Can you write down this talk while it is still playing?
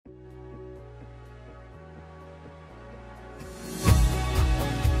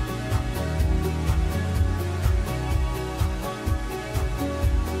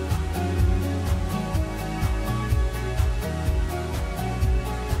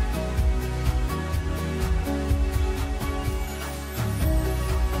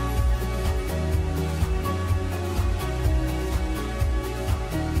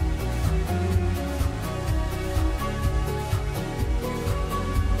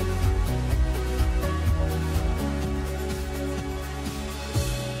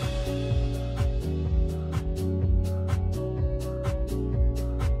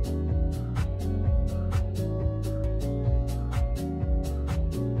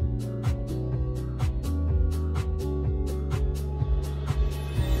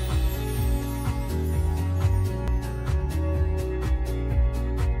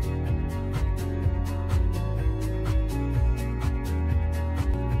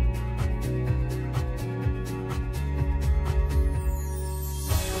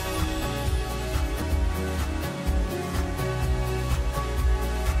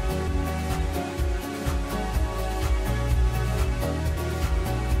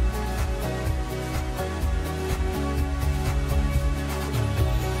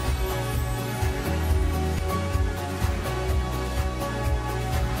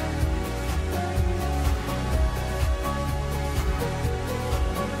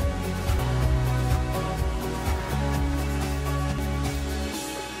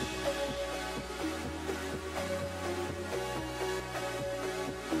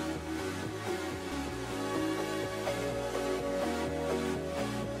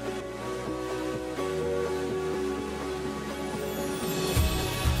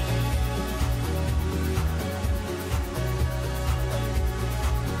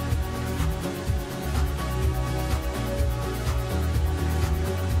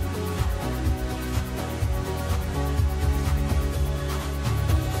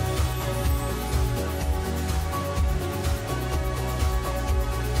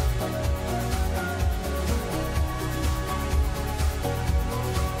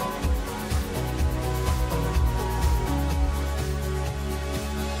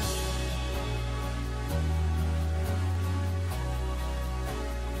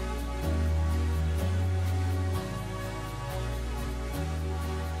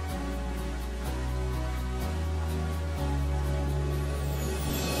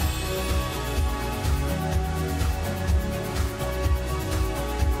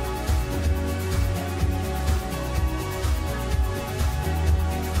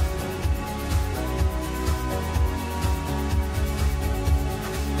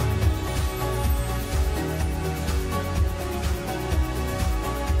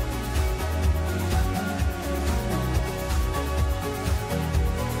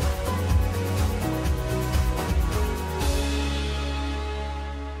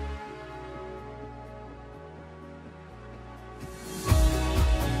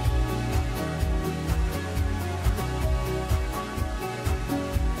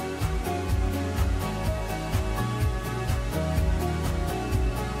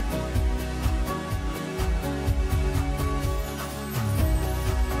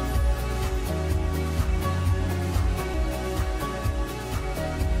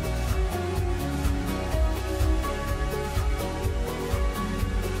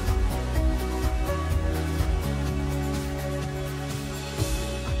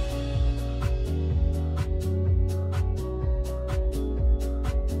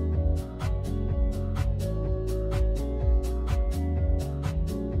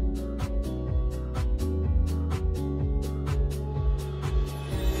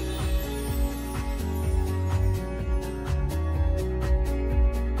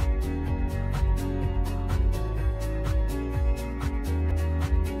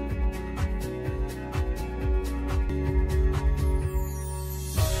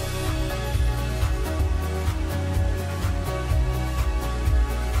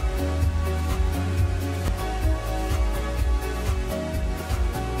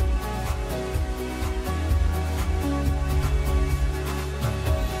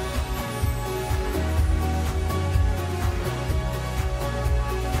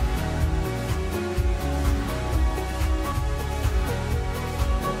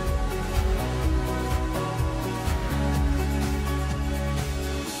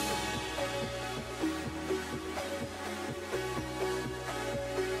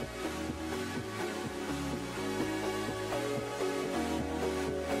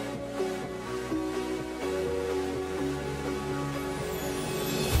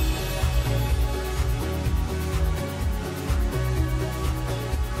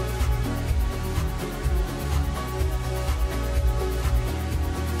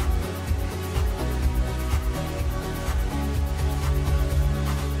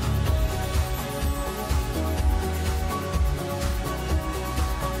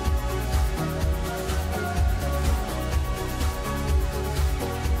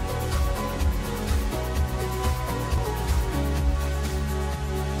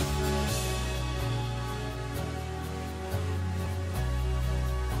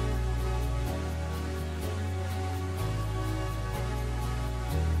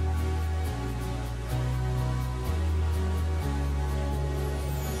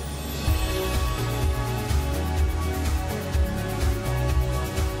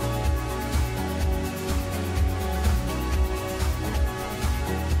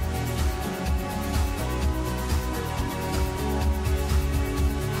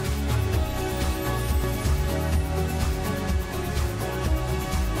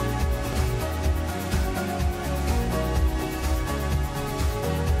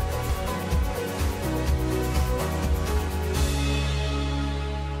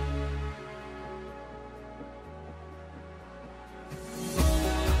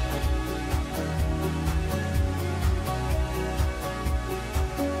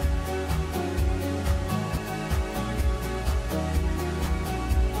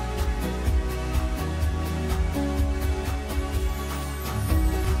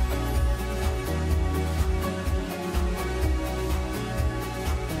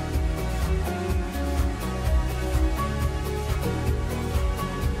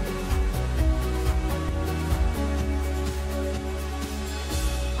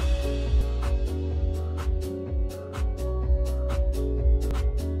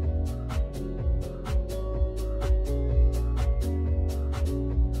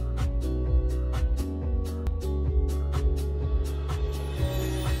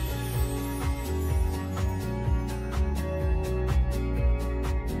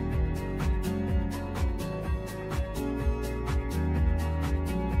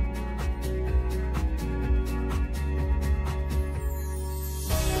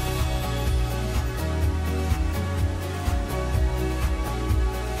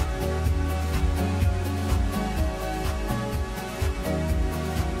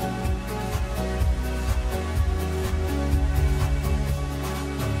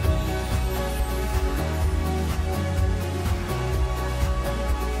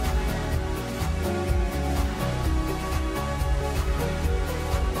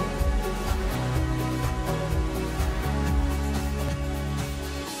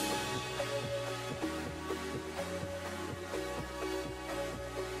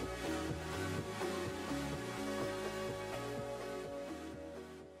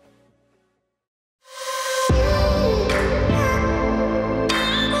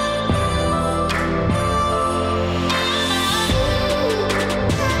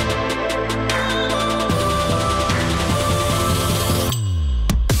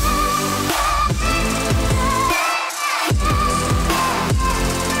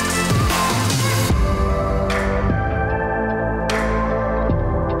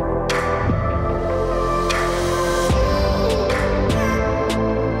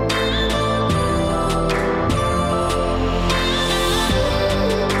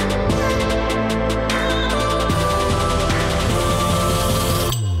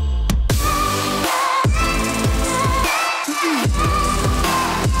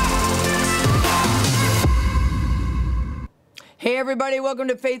everybody. Welcome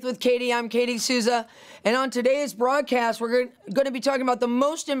to Faith with Katie. I'm Katie Souza. And on today's broadcast, we're going to be talking about the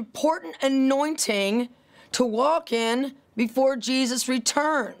most important anointing to walk in before Jesus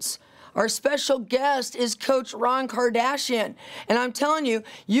returns. Our special guest is Coach Ron Kardashian. And I'm telling you,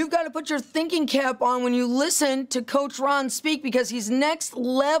 you've got to put your thinking cap on when you listen to Coach Ron speak, because he's next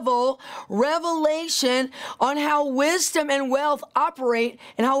level revelation on how wisdom and wealth operate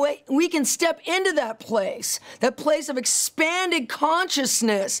and how we can step into that place of expanded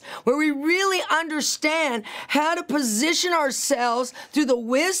consciousness where we really understand how to position ourselves through the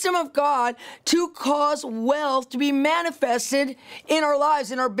wisdom of God to cause wealth to be manifested in our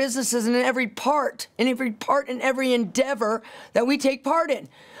lives, in our businesses, and in every part and every endeavor that we take part in.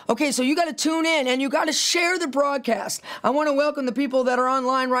 Okay, so you got to tune in and you got to share the broadcast. I want to welcome the people that are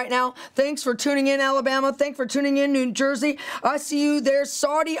online right now. Thanks for tuning in, Alabama. Thanks for tuning in, New Jersey. I see you there,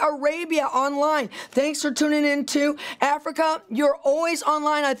 Saudi Arabia online. Thanks for tuning in to Africa. You're always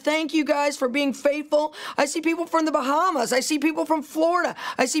online. I thank you guys for being faithful. I see people from the Bahamas. I see people from Florida.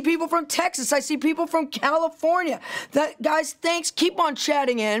 I see people from Texas. I see people from California. Guys, thanks. Keep on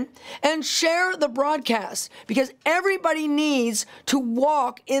chatting in and share the broadcast, because everybody needs to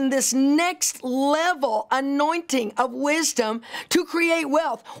walk in this next level anointing of wisdom to create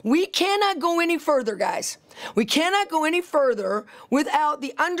wealth. We cannot go any further, guys. We cannot go any further without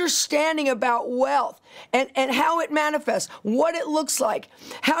the understanding about wealth and how it manifests, what it looks like,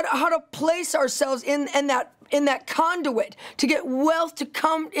 how to place ourselves in that conduit to get wealth to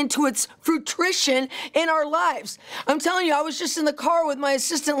come into its fruition in our lives. I'm telling you, I was just in the car with my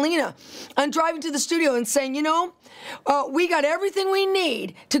assistant, Lena. I'm driving to the studio and saying, we got everything we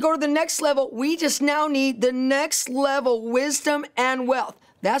need to go to the next level. We just now need the next level wisdom and wealth.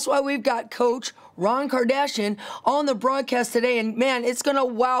 That's why we've got Coach Ron Kardashian on the broadcast today. And man, it's going to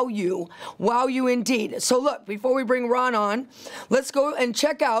wow you indeed. So look, before we bring Ron on, let's go and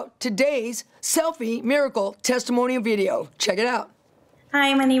check out today's selfie miracle testimony video. Check it out.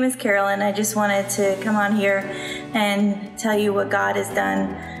 Hi, my name is Carolyn. I just wanted to come on here and tell you what God has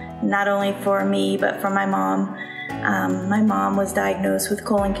done, not only for me, but for my mom. My mom was diagnosed with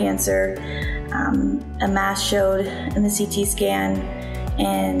colon cancer. A mass showed in the CT scan,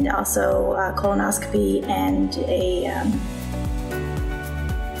 and also a colonoscopy and a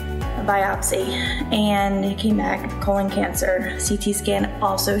biopsy, and it came back colon cancer. CT scan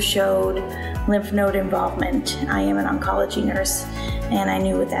also showed lymph node involvement. I am an oncology nurse, and I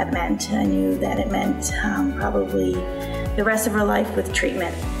knew what that meant. I knew that it meant probably the rest of her life with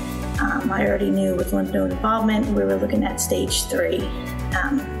treatment. I already knew with lymph node involvement, we were looking at stage 3.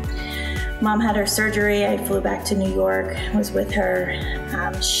 Mom had her surgery. I flew back to New York, was with her.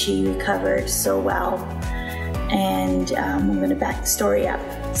 She recovered so well. And I'm going to back the story up.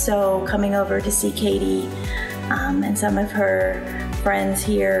 So coming over to see Katie and some of her friends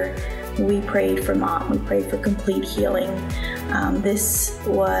here, we prayed for Mom. We prayed for complete healing. This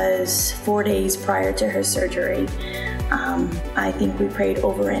was 4 days prior to her surgery. I think we prayed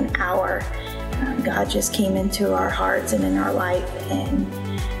over an hour. God just came into our hearts and in our life and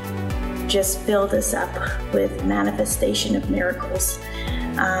just filled us up with manifestation of miracles.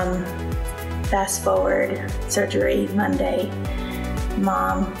 Fast forward, surgery Monday.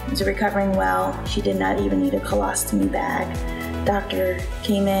 Mom was recovering well. She did not even need a colostomy bag. Doctor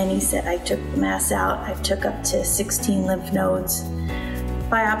came in, he said, I took the mass out. I took up to 16 lymph nodes.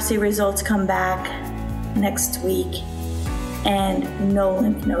 Biopsy results come back next week, and no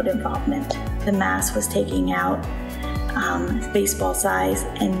lymph node involvement. The mass was taking out baseball size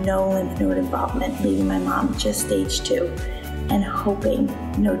and no lymph node involvement, leaving my mom just stage 2 and hoping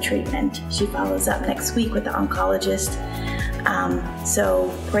no treatment. She follows up next week with the oncologist.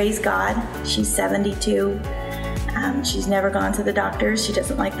 So praise God, she's 72. She's never gone to the doctors. She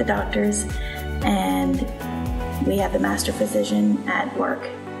doesn't like the doctors. And we have the master physician at work.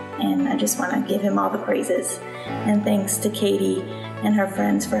 And I just want to give him all the praises. And thanks to Katie and her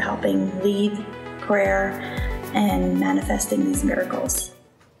friends for helping lead prayer and manifesting these miracles.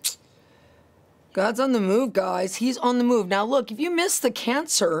 God's on the move, guys. He's on the move. Now, look, if you missed the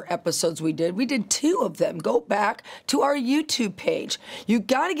cancer episodes we did 2 of them. Go back to our YouTube page. You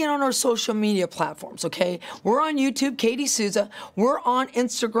got to get on our social media platforms, okay? We're on YouTube, Katie Souza. We're on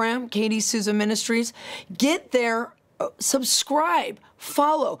Instagram, Katie Souza Ministries. Get there, subscribe,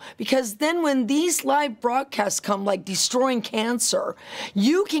 follow, because then when these live broadcasts come, like Destroying Cancer,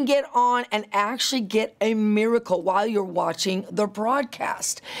 you can get on and actually get a miracle while you're watching the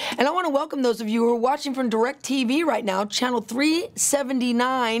broadcast. And I want to welcome those of you who are watching from DirecTV right now, channel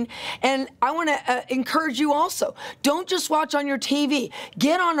 379, and I want to encourage you also, don't just watch on your TV.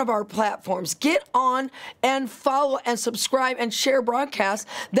 Get on our platforms. Get on and follow and subscribe and share broadcasts.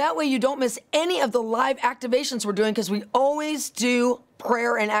 That way you don't miss any of the live activations we're doing, because we always do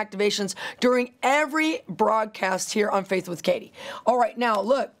prayer and activations during every broadcast here on Faith with Katie. All right, now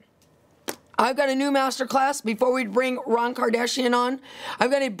look, I've got a new masterclass. Before we bring Ron Kardashian on,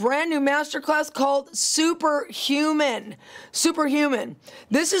 I've got a brand new masterclass called Superhuman. Superhuman.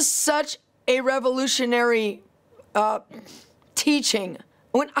 This is such a revolutionary teaching.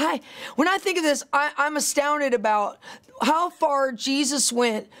 When I think of this, I'm astounded about how far Jesus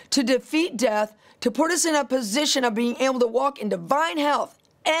went to defeat death, to put us in a position of being able to walk in divine health,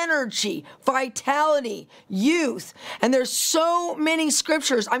 energy, vitality, youth. And there's so many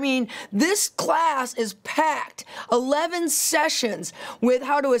scriptures. I mean, this class is packed. 11 sessions with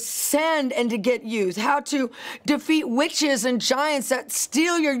how to ascend and to get youth, how to defeat witches and giants that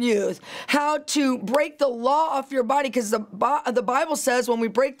steal your youth, how to break the law off your body, because the Bible says when we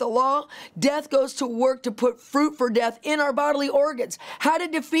break the law, death goes to work to put fruit for death in our bodily organs. How to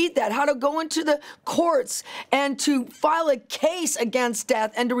defeat that, how to go into the courts and to file a case against death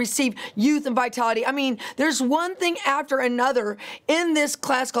and to receive youth and vitality. I mean, there's one thing after another in this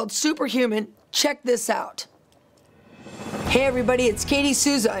class called Superhuman. Check this out. Hey everybody, it's Katie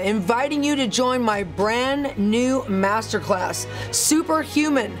Souza inviting you to join my brand new masterclass,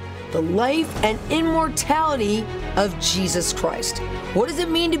 Superhuman, the life and immortality of Jesus Christ. What does it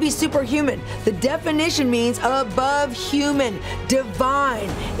mean to be superhuman? The definition means above human, divine,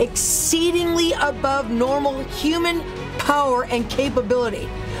 exceedingly above normal human power and capability.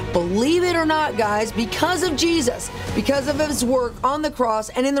 Believe it or not, guys, because of Jesus, because of his work on the cross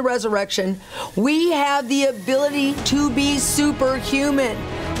and in the resurrection, we have the ability to be superhuman.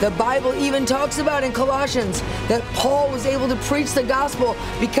 The Bible even talks about in Colossians that Paul was able to preach the gospel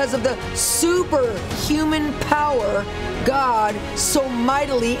because of the superhuman power God so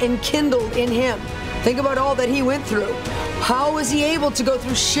mightily enkindled in him. Think about all that he went through. How was he able to go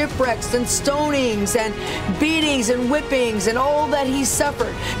through shipwrecks and stonings and beatings and whippings and all that he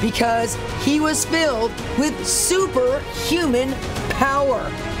suffered? Because he was filled with superhuman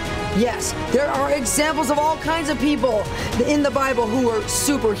power. Yes, there are examples of all kinds of people in the Bible who are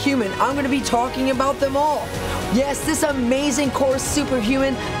superhuman. I'm going to be talking about them all. Yes, this amazing course,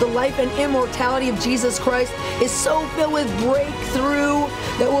 Superhuman, the life and immortality of Jesus Christ, is so filled with breakthrough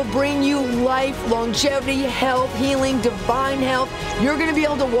that will bring you life, longevity, health, healing, divine health. You're going to be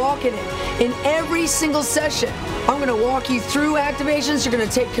able to walk in it. In every single session, I'm going to walk you through activations. You're going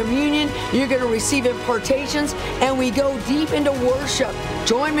to take communion. You're going to receive impartations. And we go deep into worship.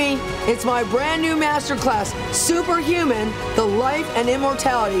 Join me. It's my brand new masterclass, Superhuman, the life and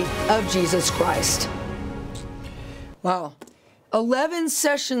immortality of Jesus Christ. Wow. 11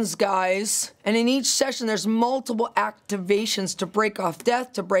 sessions, guys. And in each session, there's multiple activations to break off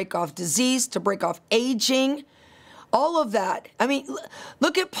death, to break off disease, to break off aging. All of that. I mean,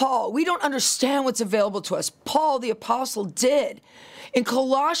 look at Paul. We don't understand what's available to us. Paul, the apostle, did. In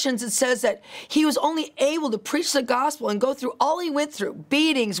Colossians, it says that he was only able to preach the gospel and go through all he went through,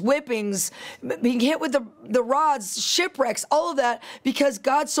 beatings, whippings, being hit with the rods, shipwrecks, all of that, because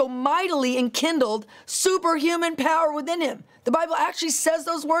God so mightily enkindled superhuman power within him. The Bible actually says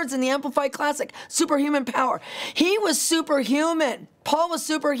those words in the Amplified Classic, superhuman power. He was superhuman. Paul was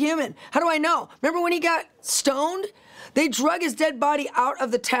superhuman. How do I know? Remember when he got stoned? They drug his dead body out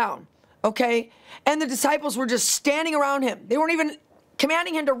of the town, okay? And the disciples were just standing around him. They weren't even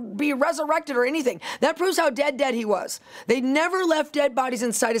commanding him to be resurrected or anything. That proves how dead he was. They never left dead bodies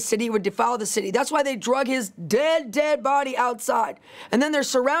inside a city. It would defile the city. That's why they drug his dead body outside. And then they're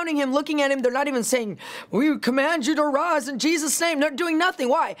surrounding him, looking at him. They're not even saying, we command you to rise in Jesus' name. They're doing nothing.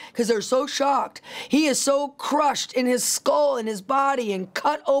 Why? Because they're so shocked. He is so crushed in his skull and his body and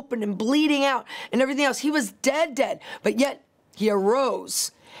cut open and bleeding out and everything else. He was dead. But yet he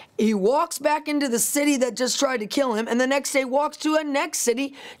arose. He walks back into the city that just tried to kill him, and the next day walks to a next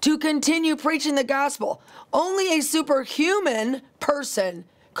city to continue preaching the gospel. Only a superhuman person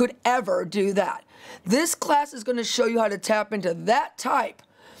could ever do that. This class is going to show you how to tap into that type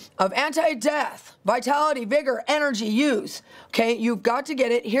of anti-death, vitality, vigor, energy, youth. Okay, you've got to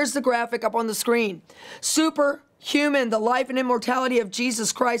get it. Here's the graphic up on the screen. Superhuman, the life and immortality of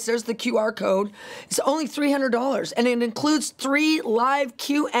Jesus Christ. There's the QR code. It's only $300, and it includes 3 live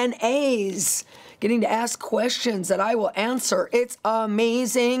Q&As. getting to ask questions that I will answer. It's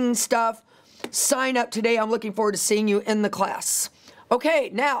amazing stuff. Sign up today. I'm looking forward to seeing you in the class.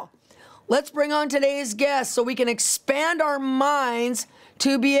 Okay, now let's bring on today's guest so we can expand our minds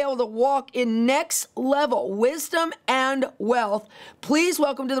to be able to walk in next level wisdom and wealth. Please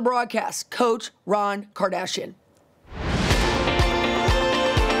welcome to the broadcast, Coach Ron Kardashian.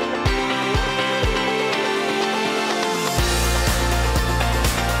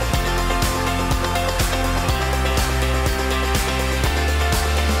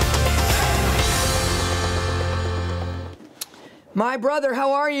 My brother,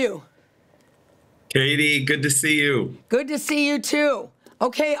 how are you? Katie, good to see you. Good to see you too.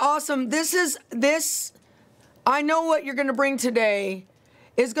 Okay, awesome. I know what you're going to bring today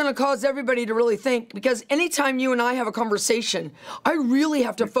is going to cause everybody to really think, because anytime you and I have a conversation, I really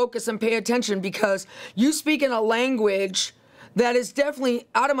have to focus and pay attention because you speak in a language that is definitely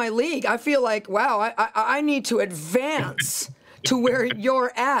out of my league. I feel like, wow, I need to advance to where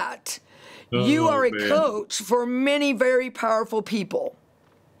you're at. You are a coach for many very powerful people.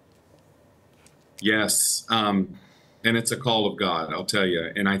 Yes, and it's a call of God, I'll tell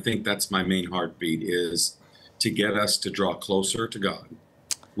you. And I think that's my main heartbeat, is to get us to draw closer to God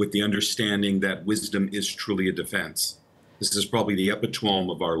with the understanding that wisdom is truly a defense. This is probably the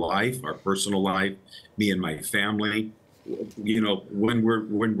epitome of our life, our personal life, me and my family. You know, when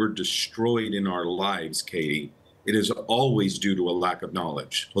we're destroyed in our lives, Katie, it is always due to a lack of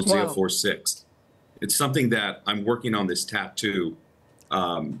knowledge. Hosea 4:6. It's something that I'm working on, this tattoo.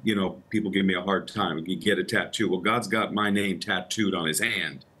 You know, people give me a hard time. You get a tattoo. Well, God's got my name tattooed on his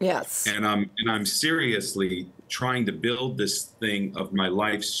hand. Yes. And I'm seriously trying to build this thing of my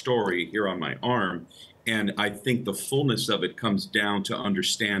life story here on my arm. And I think the fullness of it comes down to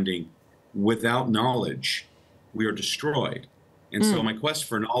understanding without knowledge, we are destroyed. And so my quest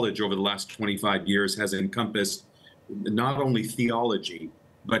for knowledge over the last 25 years has encompassed not only theology,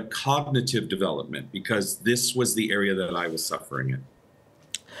 but cognitive development, because this was the area that I was suffering in.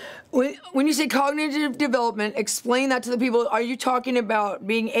 When you say cognitive development, explain that to the people. Are you talking about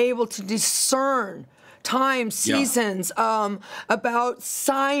being able to discern time, seasons, about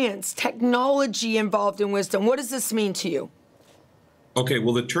science, technology involved in wisdom? What does this mean to you? Okay,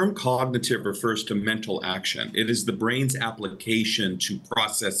 well, the term cognitive refers to mental action. It is the brain's application to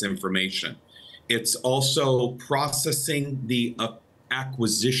process information. It's also processing the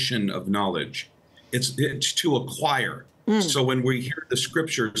acquisition of knowledge. It's to acquire. So when we hear the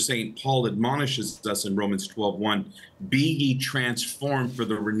scripture, St. Paul admonishes us in Romans 12:1, be ye transformed for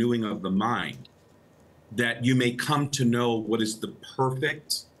the renewing of the mind, that you may come to know what is the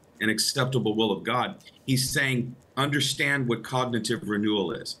perfect and acceptable will of God. He's saying, understand what cognitive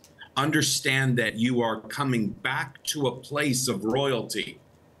renewal is. Understand that you are coming back to a place of royalty,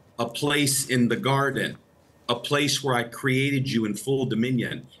 a place in the garden, a place where I created you in full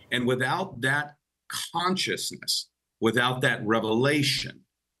dominion. And without that consciousness, without that revelation,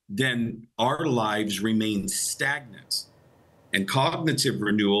 then our lives remain stagnant. And cognitive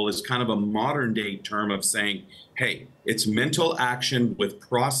renewal is kind of a modern day term of saying, hey, it's mental action with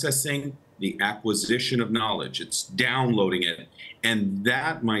processing the acquisition of knowledge. It's downloading it. And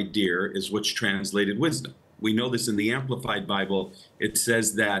that, my dear, is what's translated wisdom. We know this in the Amplified Bible. It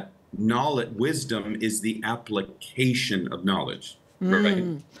says that wisdom is the application of knowledge.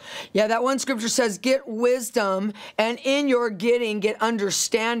 Right. Yeah, that one scripture says, get wisdom, and in your getting, get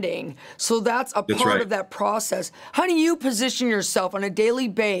understanding. So that's part of that process. How do you position yourself on a daily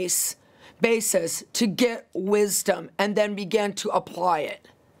basis to get wisdom and then begin to apply it?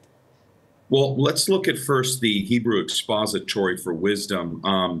 Well, let's look at first the Hebrew expository for wisdom.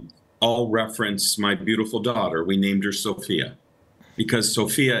 I'll reference my beautiful daughter. We named her Sophia because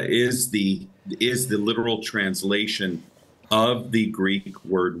Sophia is the literal translation of the Greek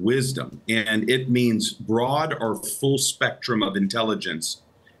word wisdom. And it means broad or full spectrum of intelligence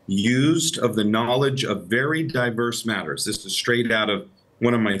used of the knowledge of very diverse matters. This is straight out of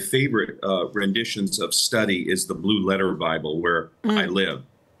one of my favorite renditions of study is the Blue Letter Bible, where I live.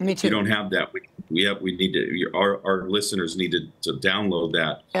 Me too. You don't have that. We need to, our listeners need to download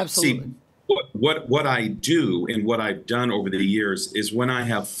that. Absolutely. See, what I do and what I've done over the years is when I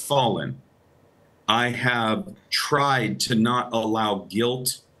have fallen, I have tried to not allow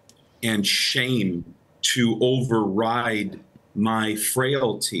guilt and shame to override my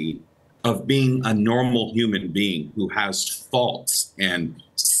frailty of being a normal human being who has faults and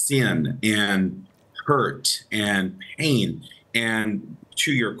sin and hurt and pain. And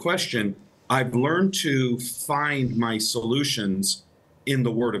to your question, I've learned to find my solutions in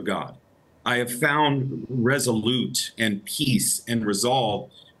the Word of God. I have found resolute and peace and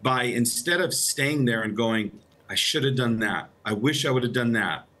resolve by, instead of staying there and going, I should have done that. I wish I would have done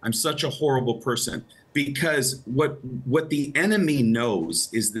that. I'm such a horrible person. Because what the enemy knows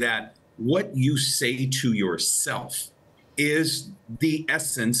is that what you say to yourself is the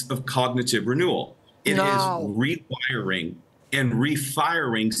essence of cognitive renewal. It is rewiring and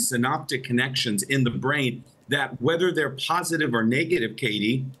refiring synaptic connections in the brain that, whether they're positive or negative,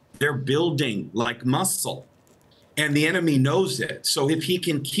 Katie, they're building like muscle. And the enemy knows it. So if he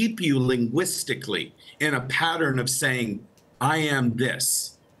can keep you linguistically in a pattern of saying, I am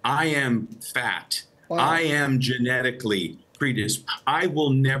this, I am fat, I am genetically predisposed, I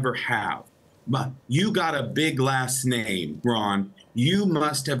will never have. But you got a big last name, Ron. You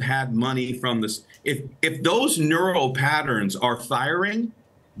must have had money from this. If those neural patterns are firing,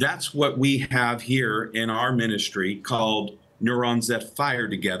 that's what we have here in our ministry called neurons that fire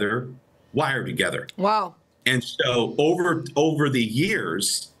together, wire together. Wow. And so over the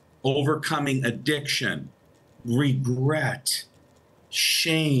years, overcoming addiction, regret,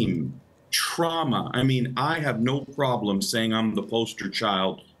 shame, trauma. I mean, I have no problem saying I'm the poster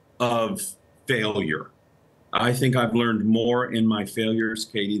child of failure. I think I've learned more in my failures,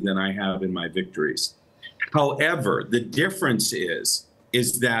 Katie, than I have in my victories. However, the difference is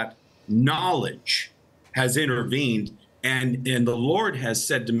that knowledge has intervened, and the Lord has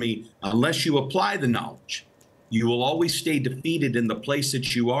said to me, unless you apply the knowledge, you will always stay defeated in the place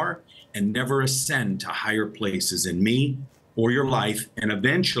that you are and never ascend to higher places in me or your life, and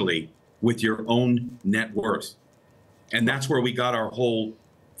eventually with your own net worth. And that's where we got our whole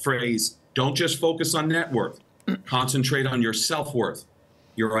phrase, don't just focus on net worth, concentrate on your self-worth,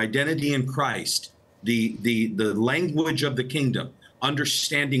 your identity in Christ, the language of the kingdom,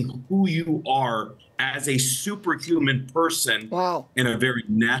 understanding who you are as a superhuman person in a very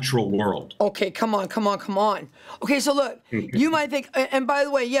natural world. Okay, come on. Okay, so look, you might think, and by the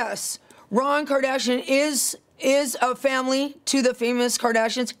way, yes, Ron Kardashian is a family to the famous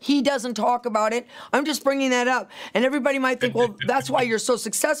Kardashians. He doesn't talk about it. I'm just bringing that up. And everybody might think, well, that's why you're so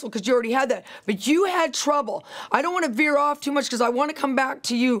successful, because you already had that. But you had trouble. I don't want to veer off too much because I want to come back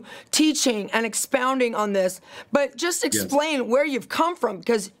to you teaching and expounding on this. But just explain where you've come from,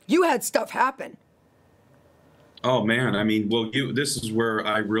 because you had stuff happen. Oh, man. I mean, well, this is where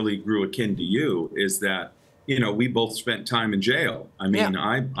I really grew akin to you, is that, you know, we both spent time in jail. I mean,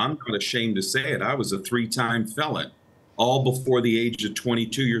 I'm not ashamed to say it. I was a 3-time felon, all before the age of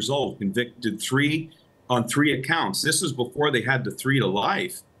 22 years old, convicted on 3 accounts. This is before they had the 3 to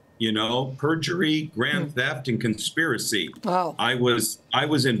life, you know, perjury, grand theft, and conspiracy. Wow. I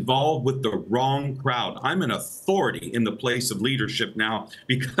was involved with the wrong crowd. I'm an authority in the place of leadership now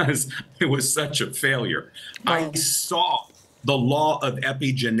because it was such a failure. Wow. I saw the law of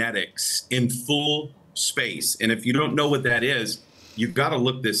epigenetics in full space. And if you don't know what that is, you've got to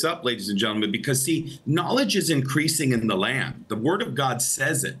look this up, ladies and gentlemen, because see, knowledge is increasing in the land. The word of God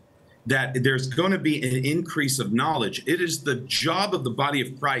says it, that there's going to be an increase of knowledge. It is the job of the body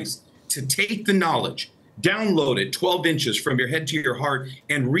of Christ to take the knowledge, download it 12 inches from your head to your heart,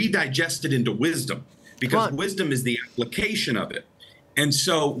 and redigest it into wisdom, because wisdom is the application of it. And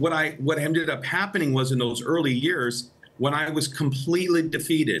so what ended up happening was, in those early years, when I was completely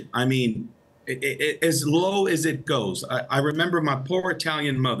defeated, I mean, as low as it goes. I remember my poor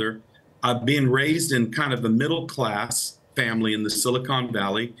Italian mother being raised in kind of a middle-class family in the Silicon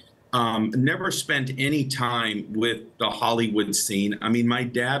Valley, never spent any time with the Hollywood scene. I mean, my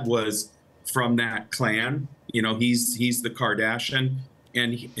dad was from that clan. You know, he's the Kardashian.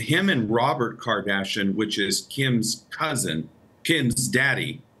 And him and Robert Kardashian, which is Kim's cousin, Kim's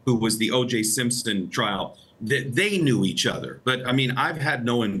daddy, who was the O.J. Simpson trial, they knew each other. But, I mean, I've had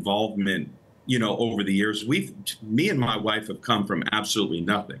no involvement, you know, over the years. Me and my wife have come from absolutely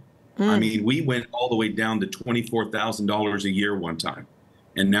nothing. I mean, we went all the way down to $24,000 a year one time.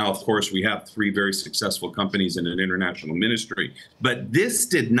 And now, of course, we have 3 very successful companies in an international ministry. But this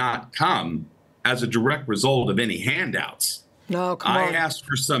did not come as a direct result of any handouts. No, come on. I asked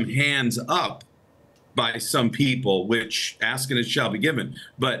for some hands up by some people, which ask and it shall be given.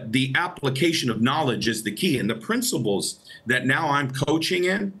 But the application of knowledge is the key. And the principles that now I'm coaching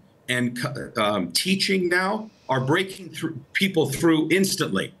in and teaching now are breaking people through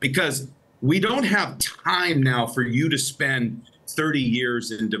instantly, because we don't have time now for you to spend 30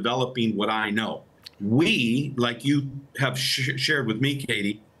 years in developing what I know. We, like you have shared with me,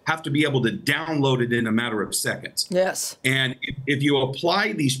 Katie, have to be able to download it in a matter of seconds. Yes. And if you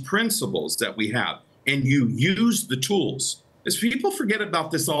apply these principles that we have and you use the tools, as people forget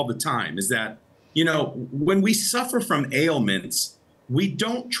about this all the time, is that, you know, when we suffer from ailments, we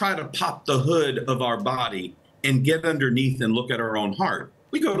don't try to pop the hood of our body and get underneath and look at our own heart.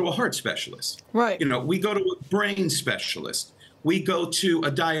 We go to a heart specialist. Right. You know, we go to a brain specialist. We go to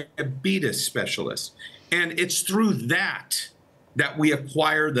a diabetes specialist. And it's through that we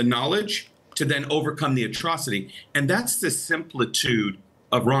acquire the knowledge to then overcome the atrocity. And that's the similitude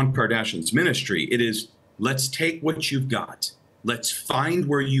of Ron Kardashian's ministry. It is, let's take what you've got. Let's find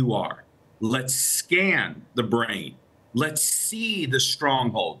where you are. Let's scan the brain. Let's see the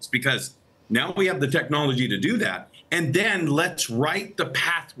strongholds, because now we have the technology to do that. And then let's write the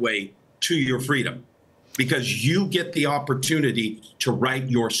pathway to your freedom, because you get the opportunity to write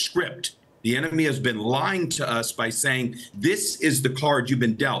your script. The enemy has been lying to us by saying, this is the card you've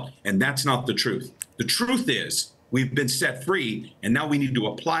been dealt. And that's not the truth. The truth is we've been set free, and now we need to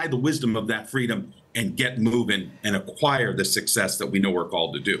apply the wisdom of that freedom and get moving and acquire the success that we know we're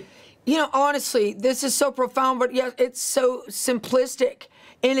called to do. You know, honestly, this is so profound, but yet it's so simplistic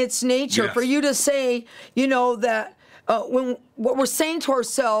in its nature. Yes. For you to say, you know, that when what we're saying to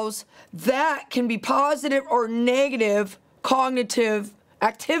ourselves, that can be positive or negative cognitive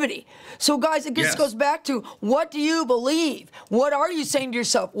activity. So guys, it just goes back to, what do you believe? What are you saying to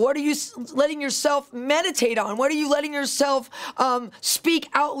yourself? What are you letting yourself meditate on? What are you letting yourself speak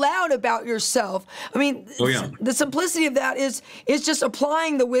out loud about yourself? I mean, the simplicity of that is just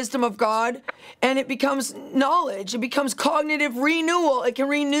applying the wisdom of God, and it becomes knowledge. It becomes cognitive renewal. It can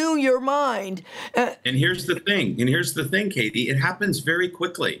renew your mind. And here's the thing, Katie, it happens very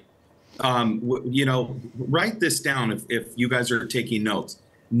quickly. You know, write this down if you guys are taking notes.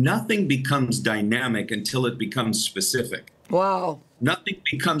 Nothing becomes dynamic until it becomes specific. Wow. Nothing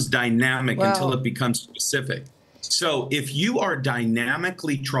becomes dynamic until it becomes specific. So if you are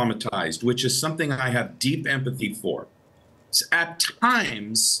dynamically traumatized, which is something I have deep empathy for, at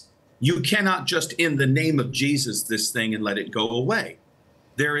times you cannot just, in the name of Jesus, this thing and let it go away.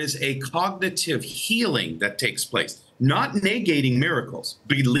 There is a cognitive healing that takes place. Not negating miracles,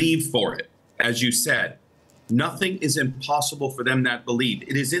 believe for it. As you said, nothing is impossible for them that believe.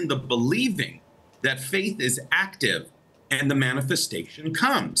 It is in the believing that faith is active and the manifestation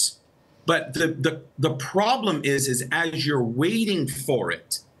comes. But the problem is as you're waiting for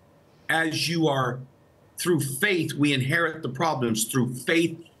it, as you are, through faith, we inherit the problems through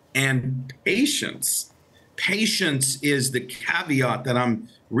faith and patience. Patience is the caveat that I'm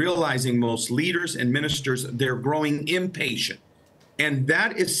realizing most leaders and ministers, they're growing impatient. And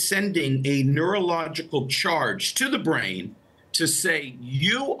that is sending a neurological charge to the brain to say,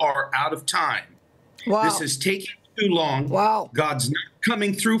 you are out of time. Wow. This is taking too long. Wow. God's not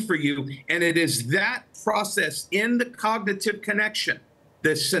coming through for you. And it is that process in the cognitive connection,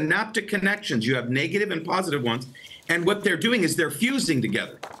 the synaptic connections. You have negative and positive ones. And what they're doing is they're fusing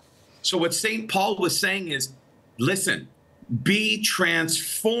together. So what St. Paul was saying is, listen, be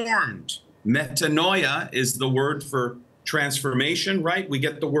transformed. Metanoia is the word for transformation, right? We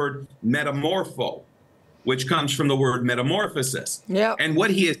get the word metamorpho, which comes from the word metamorphosis. Yeah. And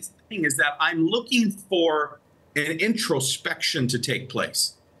what he is saying is that I'm looking for an introspection to take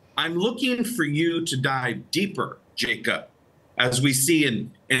place. I'm looking for you to dive deeper, Jacob, as we see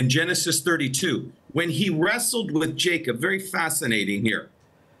in Genesis 32. When he wrestled with Jacob, very fascinating here.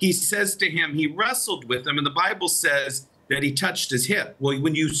 He says to him, he wrestled with him, and the Bible says that he touched his hip. Well,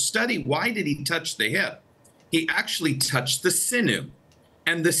 when you study, why did he touch the hip? He actually touched the sinew.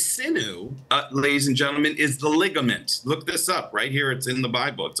 And the sinew, ladies and gentlemen, is the ligament. Look this up right here. It's in the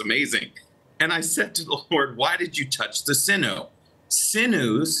Bible. It's amazing. And I said to the Lord, why did you touch the sinew?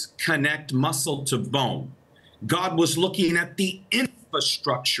 Sinews connect muscle to bone. God was looking at the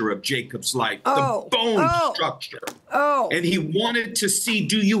infrastructure of Jacob's life, the bone structure. And he wanted to see,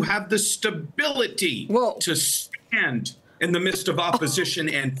 do you have the stability to stand in the midst of opposition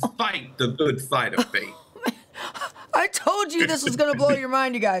and fight the good fight of faith? I told you this was going to blow your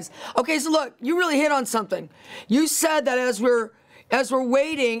mind, you guys. Okay, so look, you really hit on something. You said that as we're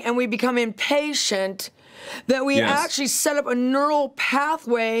waiting and we become impatient, that we actually set up a neural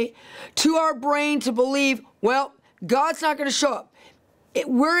pathway to our brain to believe, well, God's not going to show up.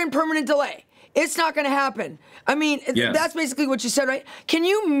 We're in permanent delay. It's not going to happen. I mean, that's basically what you said, right? Can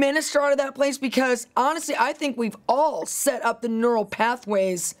you minister out of that place? Because honestly, I think we've all set up the neural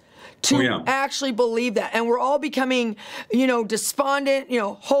pathways to actually believe that. And we're all becoming, despondent,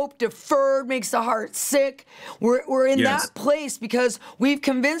 hope deferred makes the heart sick. We're in that place because we've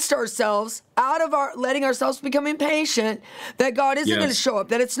convinced ourselves out of letting ourselves become impatient that God isn't going to show up,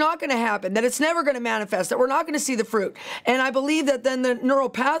 that it's not going to happen, that it's never going to manifest, that we're not going to see the fruit. And I believe that then the neural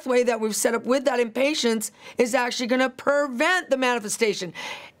pathway that we've set up with that impatience is actually going to prevent the manifestation.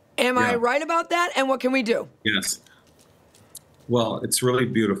 Am I right about that? And what can we do? Yes. Well, it's really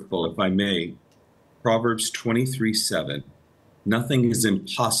beautiful, if I may. Proverbs 23:7. Nothing is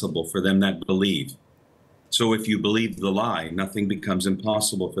impossible for them that believe. So if you believe the lie, nothing becomes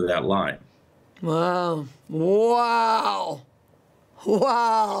impossible for that lie. Wow. Wow.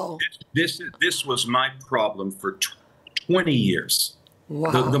 Wow. This was my problem for 20 years.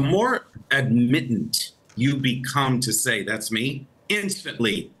 Wow. The more admittent you become to say, that's me,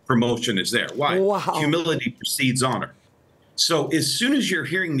 instantly promotion is there. Why? Wow. Humility precedes honor. So as soon as you're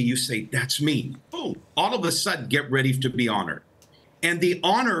hearing me, you say, that's me. Boom. All of a sudden, get ready to be honored. And the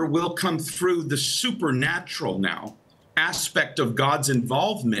honor will come through the supernatural now aspect of God's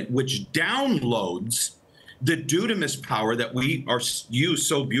involvement, which downloads the dunamis power that you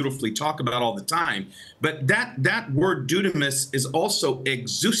so beautifully talk about all the time. But that word dunamis is also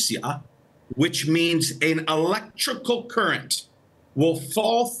exousia, which means an electrical current will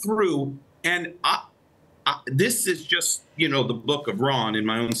fall through. And this is just, the book of Ron in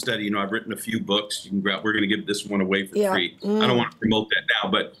my own study. I've written a few books. You can grab. We're going to give this one away for free. I don't want to promote that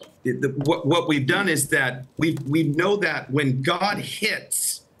now, but what we've done is that we know that when God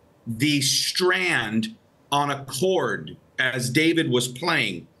hits the strand on a chord, as David was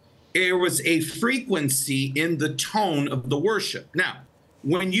playing, there was a frequency in the tone of the worship. Now,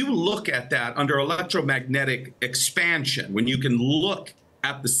 when you look at that under electromagnetic expansion, when you can look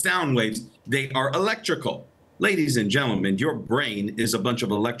at the sound waves, they are electrical. Ladies and gentlemen, your brain is a bunch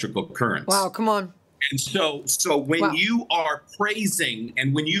of electrical currents. Wow, come on. And so when you are praising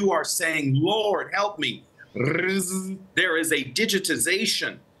and when you are saying, Lord, help me, there is a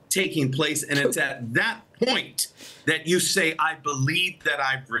digitization taking place. And it's at that point that you say, I believe that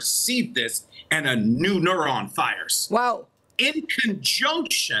I've received this, and a new neuron fires. Wow. In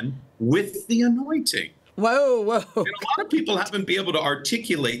conjunction with the anointing. Whoa. And a lot of people haven't been able to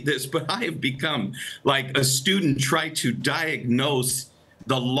articulate this, but I have become like a student trying to diagnose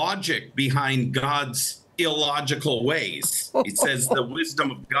the logic behind God's illogical ways. It says the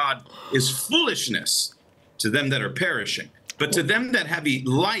wisdom of God is foolishness to them that are perishing. But to them that have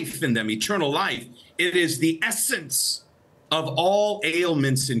life in them, eternal life, it is the essence of all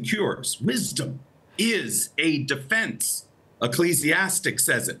ailments and cures. Wisdom is a defense. Ecclesiastes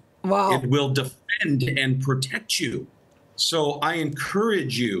says it. Wow. It will defend and protect you. So I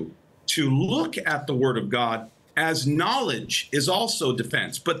encourage you to look at the Word of God as knowledge is also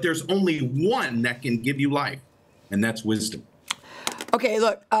defense. But there's only one that can give you life, and that's wisdom. Okay,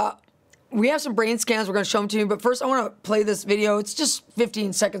 look, we have some brain scans. We're going to show them to you. But first, I want to play this video. It's just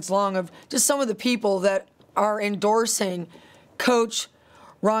 15 seconds long of just some of the people that are endorsing Coach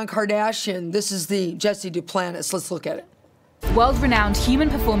Ron Kardashian. This is the Jesse Duplantis. Let's look at it. World-renowned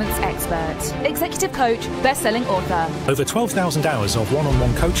human performance expert, executive coach, best-selling author. Over 12,000 hours of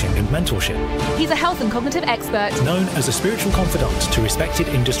one-on-one coaching and mentorship. He's a health and cognitive expert. Known as a spiritual confidant to respected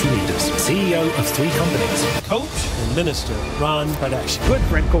industry leaders. CEO of 3 companies. Coach and minister Ron Kardashian. Good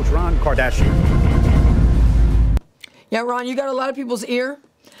friend, Coach Ron Kardashian. Yeah, Ron, you got a lot of people's ear.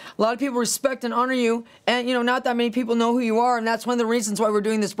 A lot of people respect and honor you, and not that many people know who you are, and that's one of the reasons why we're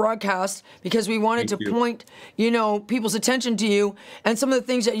doing this broadcast, because we wanted to point, people's attention to you and some of the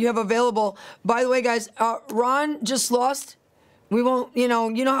things that you have available. By the way, guys, Ron just lost. We won't, you know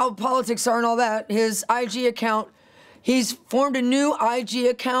how politics are and all that. His IG account, he's formed a new IG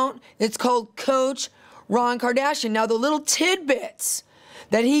account. It's called Coach Ron Kardashian. Now, the little tidbits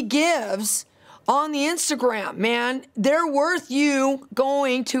that he gives on the Instagram, man, they're worth you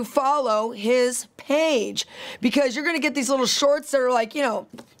going to follow his page, because you're going to get these little shorts that are like,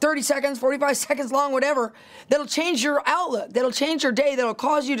 30 seconds, 45 seconds long, whatever, that'll change your outlook, that'll change your day, that'll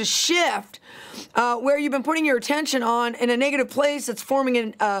cause you to shift where you've been putting your attention on in a negative place that's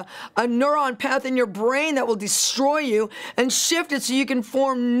forming a neuron path in your brain that will destroy you, and shift it so you can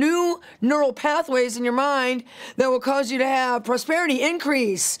form new neural pathways in your mind that will cause you to have prosperity,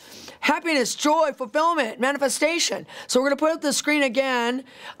 increase, happiness, joy, fulfillment, manifestation. So we're going to put up the screen again.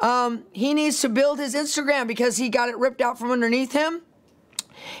 He needs to build his Instagram because he got it ripped out from underneath him.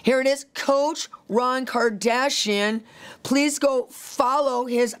 Here it is, Coach Ron Kardashian. Please go follow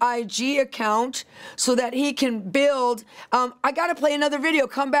his IG account so that he can build. I got to play another video.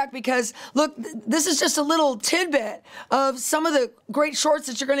 Come back, because, look, this is just a little tidbit of some of the great shorts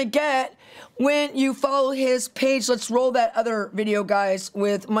that you're going to get when you follow his page. Let's roll that other video, guys,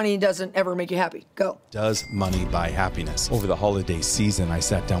 with Money Doesn't Ever Make You Happy. Go. Does money buy happiness? Over the holiday season, I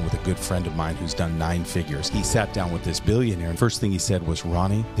sat down with a good friend of mine who's done 9 figures. He sat down with this billionaire, and first thing he said was,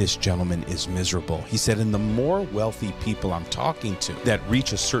 Ronnie, this gentleman is miserable. miserable. He said, and the more wealthy people I'm talking to that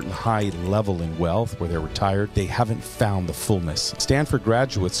reach a certain high level in wealth where they're retired, they haven't found the fullness. Stanford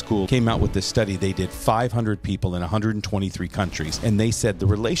Graduate School came out with this study. They did 500 people in 123 countries, and they said the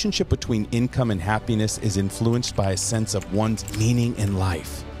relationship between income and happiness is influenced by a sense of one's meaning in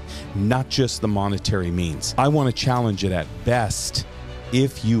life, not just the monetary means. I want to challenge it at best.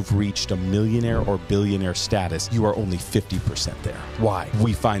 If you've reached a millionaire or billionaire status, you are only 50% there. Why?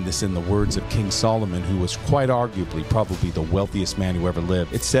 We find this in the words of King Solomon, who was quite arguably probably the wealthiest man who ever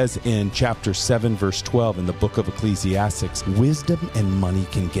lived. It says in chapter 7, verse 12 in the book of Ecclesiastes, wisdom and money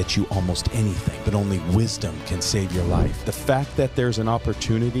can get you almost anything, but only wisdom can save your life. The fact that there's an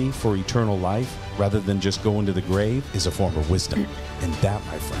opportunity for eternal life rather than just going to the grave is a form of wisdom. And that,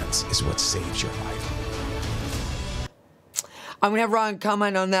 my friends, is what saves your life. I'm going to have Ron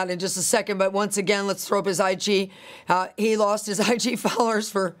comment on that in just a second, but once again, let's throw up his IG. He lost his IG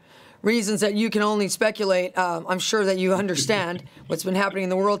followers for reasons that you can only speculate. I'm sure that you understand what's been happening in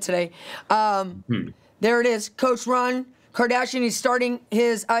the world today. There it is. Coach Ron Kardashian, he's starting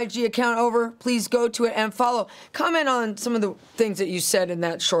his IG account over. Please go to it and follow. Comment on some of the things that you said in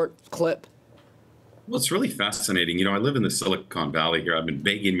that short clip. Well, it's really fascinating. You know, I live in the Silicon Valley here. I've been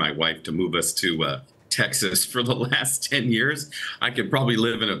begging my wife to move us to Texas for the last 10 years. I could probably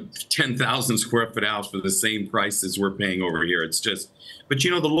live in a 10,000 square foot house for the same price as we're paying over here. It's just, but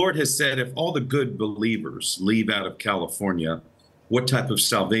you know, the Lord has said, if all the good believers leave out of California, what type of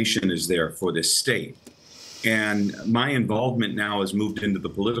salvation is there for this state? And my involvement now has moved into the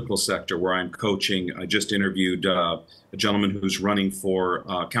political sector where I'm coaching. I just interviewed a gentleman who's running for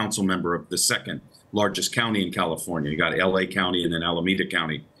council member of the second largest county in California. You got LA County and then Alameda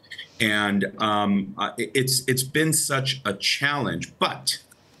County. And it's been such a challenge. But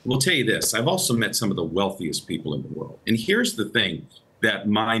we'll tell you this, I've also met some of the wealthiest people in the world. And here's the thing that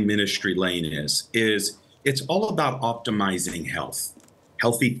my ministry lane is it's all about optimizing health.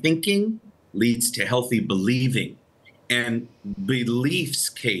 Healthy thinking leads to healthy believing. And beliefs,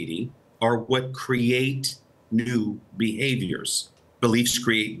 Katie, are what create new behaviors. Beliefs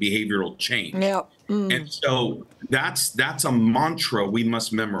create behavioral change. Yeah. And so that's a mantra we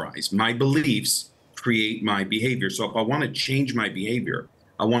must memorize. My beliefs create my behavior. So if I want to change my behavior,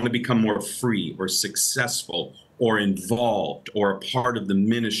 I want to become more free or successful or involved or a part of the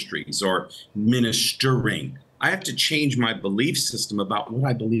ministries or ministering, I have to change my belief system about what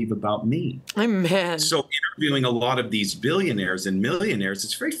I believe about me. Amen. So interviewing a lot of these billionaires and millionaires,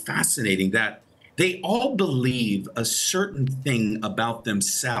 it's very fascinating that they all believe a certain thing about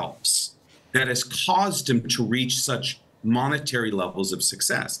themselves that has caused them to reach such monetary levels of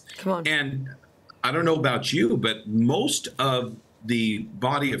success. Come on. And I don't know about you, but most of the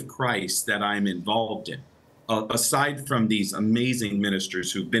body of Christ that I'm involved in, aside from these amazing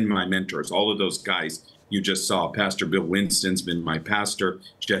ministers who've been my mentors, all of those guys you just saw, Pastor Bill Winston's been my pastor,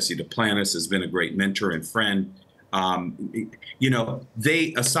 Jesse Duplantis has been a great mentor and friend. You know,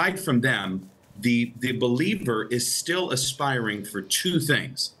 they, aside from them, the believer is still aspiring for two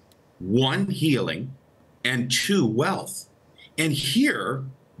things. One, healing, and two, wealth. And here,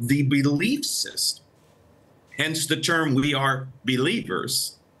 the belief system, hence the term we are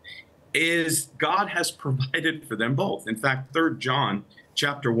believers, is God has provided for them both. In fact, 3 John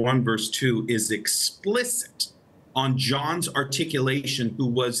chapter 1, verse 2 is explicit on John's articulation, who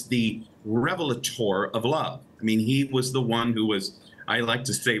was the revelator of love. I mean, he was the one who was, I like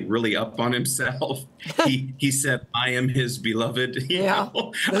to say, really up on himself. He said, I am his beloved. You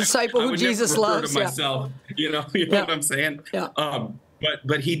know? The disciple who Jesus loves. To myself, you know what I'm saying? Yeah.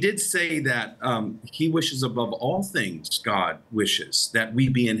 But he did say that he wishes above all things, God wishes, that we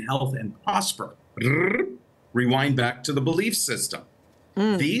be in health and prosper. Rewind back to the belief system.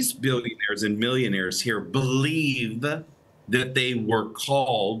 These billionaires and millionaires here believe that they were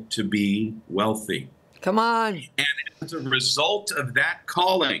called to be wealthy. Come on. And as a result of that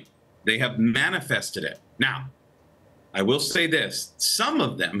calling, they have manifested it. Now, I will say this. Some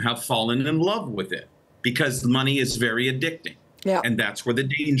of them have fallen in love with it because money is very addicting. Yeah. And that's where the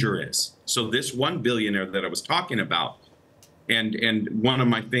danger is. So this one billionaire that I was talking about, and one of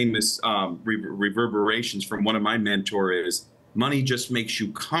my famous reverberations from one of my mentors is, money just makes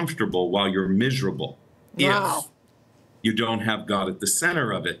you comfortable while you're miserable. Wow. If you don't have God at the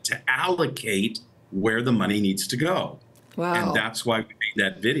center of it to allocate where the money needs to go. Wow. And that's why we made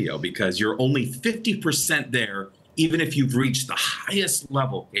that video, because you're only 50% there, even if you've reached the highest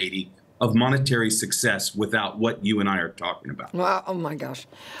level, Katie, of monetary success without what you and I are talking about. Wow. Oh my gosh.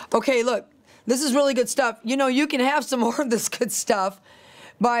 Okay, look, this is really good stuff. You know, you can have some more of this good stuff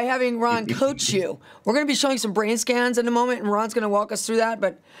by having Ron coach you. We're going to be showing some brain scans in a moment, and Ron's going to walk us through that.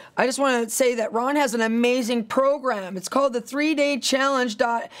 But I just want to say that Ron has an amazing program. It's called the 3-Day Challenge.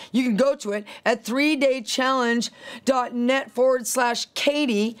 You can go to it at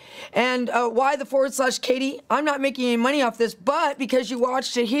 3daychallenge.net/Katie. And why the /Katie? I'm not making any money off this, but because you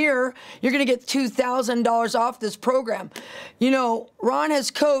watched it here, you're going to get $2,000 off this program. You know, Ron has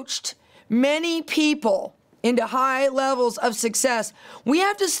coached many people into high levels of success. We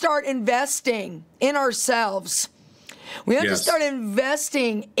have to start investing in ourselves. We have to start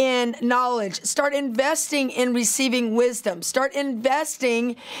investing in knowledge, start investing in receiving wisdom, start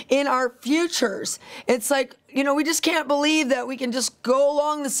investing in our futures. It's like, you know, we just can't believe that we can just go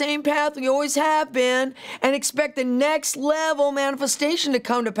along the same path we always have been and expect the next level manifestation to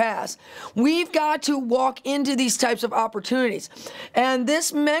come to pass. We've got to walk into these types of opportunities. And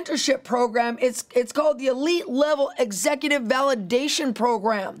this mentorship program, it's called the Elite Level Executive Validation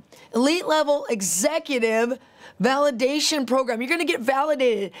Program. Elite Level Executive Validation Program. You're going to get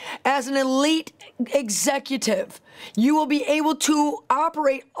validated as an elite executive. You will be able to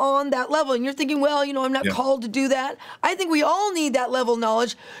operate on that level. And you're thinking, well, you know, I'm not called to do that. I think we all need that level of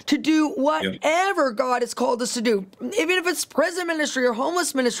knowledge to do whatever God has called us to do. Even if it's prison ministry or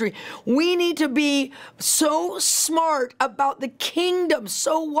homeless ministry, we need to be so smart about the kingdom,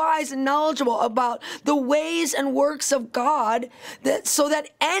 so wise and knowledgeable about the ways and works of God, that so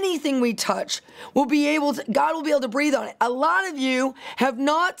that anything we touch will be able to, God will be able to breathe on it. A lot of you have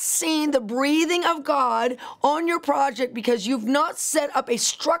not seen the breathing of God on your project because you've not set up a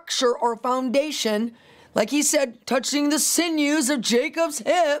structure or a foundation. Like he said, touching the sinews of Jacob's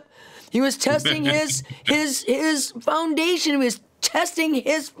hip. He was testing his foundation. He was testing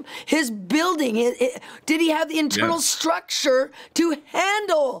his building. Did he have the internal structure to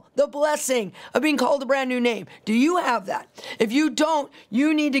handle the blessing of being called a brand new name? Do you have that? If you don't,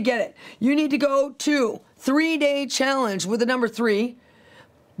 you need to get it. You need to go to 3-Day Challenge with the number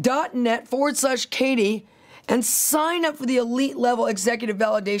 3.net/Katie and sign up for the Elite Level Executive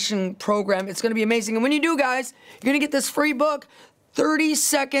Validation Program. It's going to be amazing. And when you do, guys, you're going to get this free book,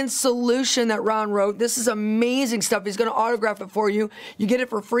 30-Second Solution, that Ron wrote. This is amazing stuff. He's going to autograph it for you. You get it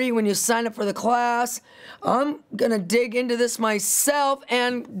for free when you sign up for the class. I'm going to dig into this myself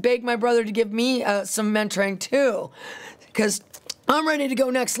and beg my brother to give me some mentoring too, because I'm ready to go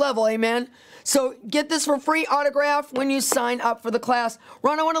next level, amen? So get this for free autograph when you sign up for the class.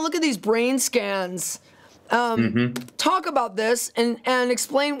 Ron, I want to look at these brain scans. Talk about this and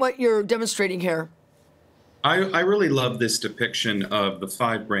explain what you're demonstrating here. I really love this depiction of the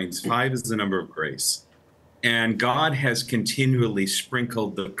 5 brains. 5 is the number of grace. And God has continually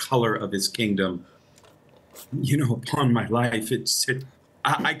sprinkled the color of his kingdom, you know, upon my life.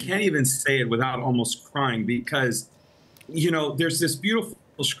 I can't even say it without almost crying because, you know, there's this beautiful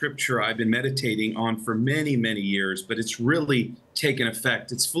scripture I've been meditating on for many, many years, but it's really taken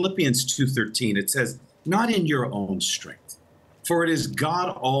effect. It's Philippians 2:13. It says, not in your own strength, for it is God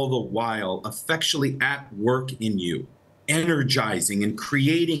all the while effectually at work in you, energizing and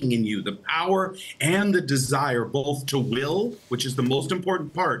creating in you the power and the desire both to will, which is the most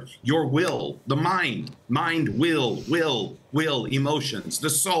important part, your will, the mind, will, emotions, the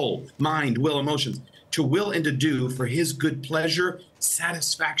soul, mind, will, emotions, to will and to do for his good pleasure,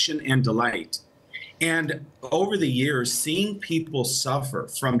 satisfaction, and delight. And over the years, seeing people suffer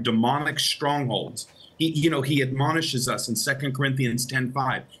from demonic strongholds, he admonishes us in 2 Corinthians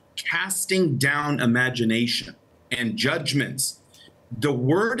 10:5, casting down imagination and judgments. The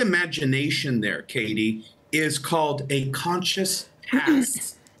word imagination there, Katie, is called a conscious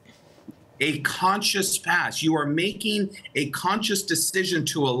pass. A conscious pass. You are making a conscious decision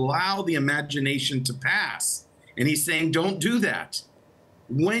to allow the imagination to pass. And he's saying, don't do that.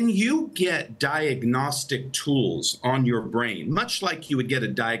 When you get diagnostic tools on your brain, much like you would get a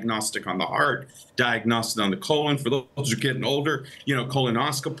diagnostic on the heart, diagnostic on the colon, for those who are getting older,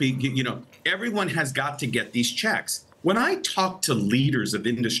 colonoscopy, everyone has got to get these checks. When I talk to leaders of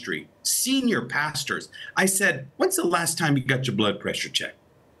industry, senior pastors, I said, when's the last time you got your blood pressure checked?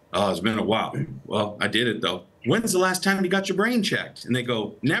 Oh, it's been a while. Well, I did it though. When's the last time you got your brain checked? And they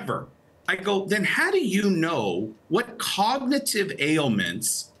go, never. I go, then how do you know what cognitive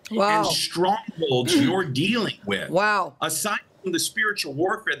ailments and strongholds you're dealing with? Wow. Aside from the spiritual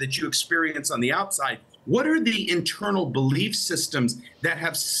warfare that you experience on the outside, what are the internal belief systems that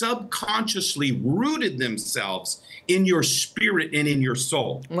have subconsciously rooted themselves in your spirit and in your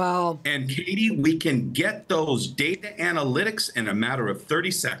soul? Wow. And Katie, we can get those data analytics in a matter of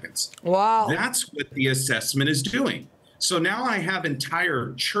 30 seconds. Wow. That's what the assessment is doing. So now I have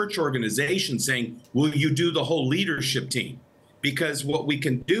entire church organizations saying, will you do the whole leadership team? because what we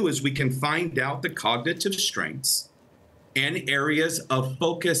can do is we can find out the cognitive strengths and areas of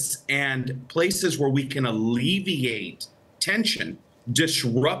focus and places where we can alleviate tension,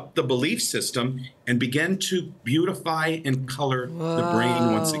 disrupt the belief system, and begin to beautify and color the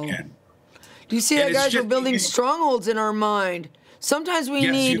brain once again. Do you see that, guys? We're building strongholds in our mind. Sometimes we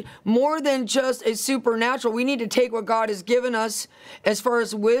need more than just a supernatural. We need to take what God has given us as far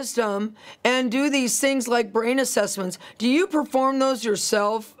as wisdom and do these things like brain assessments. Do you perform those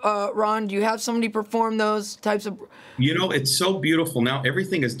yourself, Ron? Do you have somebody perform those types of? You know, it's so beautiful now.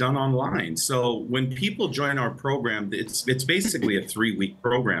 Everything is done online. So when people join our program, it's basically a 3-week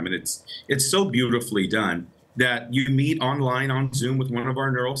program, and it's so beautifully done that you meet online on Zoom with one of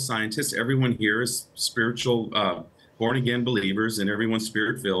our neuroscientists. Everyone here is spiritual, born-again believers, and everyone's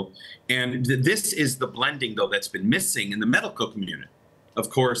spirit-filled. And this is the blending, though, that's been missing in the medical community. Of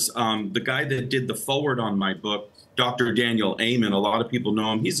course, the guy that did the forward on my book, Dr. Daniel Amen, a lot of people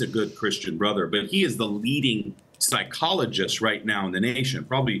know him. He's a good Christian brother, but he is the leading psychologist right now in the nation,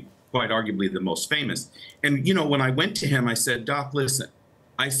 probably quite arguably the most famous. And, you know, when I went to him, I said, Doc, listen,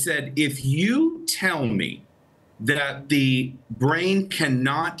 I said, if you tell me that the brain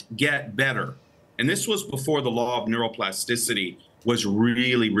cannot get better, and this was before the law of neuroplasticity was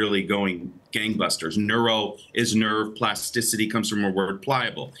really, really going gangbusters. Neuro is nerve, plasticity comes from a word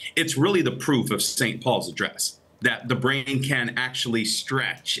pliable. It's really the proof of St. Paul's address that the brain can actually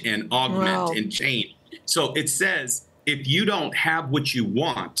stretch and augment and change. So it says, if you don't have what you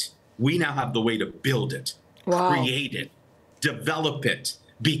want, we now have the way to build it, create it, develop it,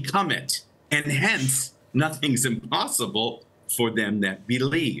 become it. And hence, nothing's impossible for them that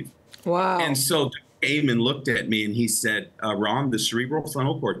believe. Wow. And so Amen looked at me and he said, Ron, the cerebral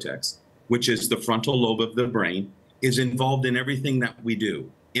frontal cortex, which is the frontal lobe of the brain, is involved in everything that we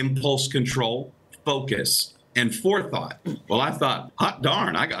do. Impulse control, focus, and forethought. Well, I thought, hot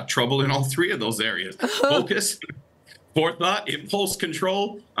darn, I got trouble in all 3 of those areas. Focus, forethought, impulse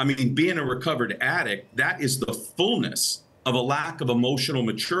control. I mean, being a recovered addict, that is the fullness of a lack of emotional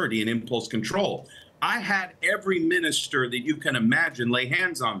maturity and impulse control. I had every minister that you can imagine lay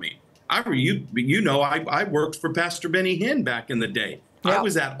hands on me. I worked for Pastor Benny Hinn back in the day. Yep. I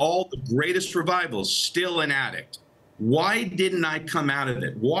was at all the greatest revivals, still an addict. Why didn't I come out of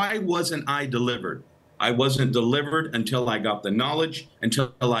it? Why wasn't I delivered? I wasn't delivered until I got the knowledge,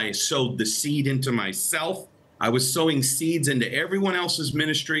 until I sowed the seed into myself. I was sowing seeds into everyone else's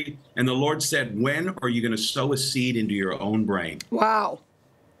ministry, and the Lord said, when are you going to sow a seed into your own brain? Wow.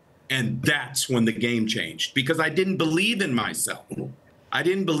 And that's when the game changed, because I didn't believe in myself. I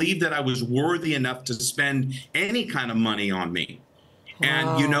didn't believe that I was worthy enough to spend any kind of money on me. Wow.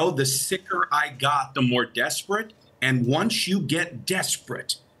 And, you know, the sicker I got, the more desperate. And once you get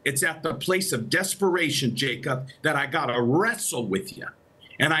desperate, it's at the place of desperation, Jacob, that I got to wrestle with you.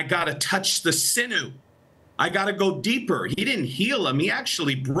 And I got to touch the sinew. I got to go deeper. He didn't heal him. He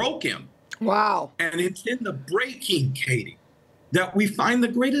actually broke him. Wow. And it's in the breaking, Katie, that we find the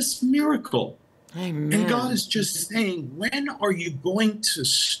greatest miracle. Amen. And God is just saying, when are you going to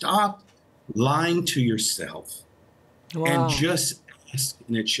stop lying to yourself? Wow. And just ask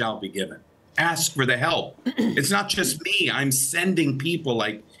and it shall be given. Ask for the help. It's not just me. I'm sending people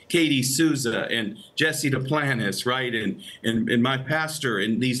like Katie Souza and Jesse Duplantis, right? And my pastor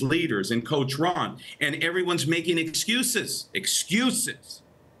and these leaders and Coach Ron. And everyone's making excuses. Excuses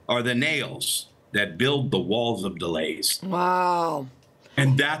are the nails that build the walls of delays. Wow.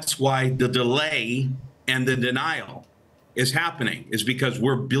 And that's why the delay and the denial is happening, is because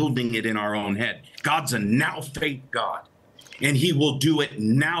we're building it in our own head. God's a now faith God, and he will do it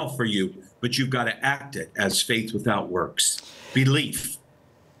now for you, but you've got to act it as faith without works. Belief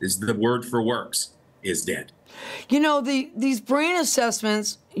is the word for works, is dead. You know, these brain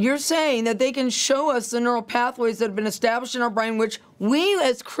assessments, you're saying that they can show us the neural pathways that have been established in our brain, which we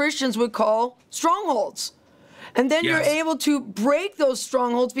as Christians would call strongholds. And then you're able to break those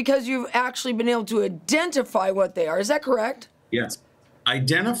strongholds because you've actually been able to identify what they are. Is that correct? Yes.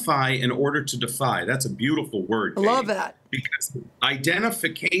 Identify in order to defy. That's a beautiful word. I love that. Because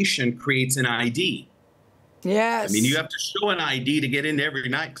identification creates an ID. Yes. I mean, you have to show an ID to get into every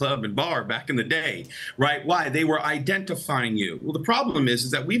nightclub and bar back in the day, right? Why? They were identifying you. Well, the problem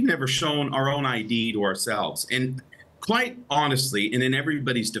is that we've never shown our own ID to ourselves. And quite honestly, and in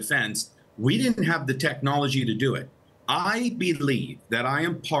everybody's defense, we didn't have the technology to do it. I believe that I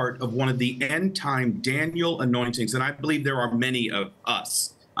am part of one of the end time Daniel anointings, and I believe there are many of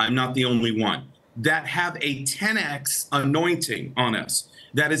us, I'm not the only one, that have a 10x anointing on us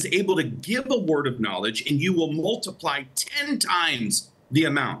that is able to give a word of knowledge, and you will multiply 10 times the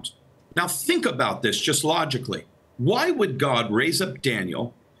amount. Now think about this just logically. Why would God raise up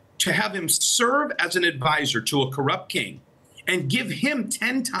Daniel to have him serve as an advisor to a corrupt king and give him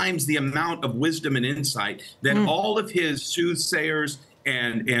 10 times the amount of wisdom and insight that all of his soothsayers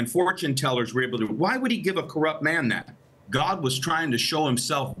and fortune tellers were able to? Why would he give a corrupt man that? God was trying to show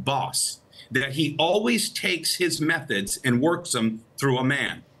himself boss, that he always takes his methods and works them through a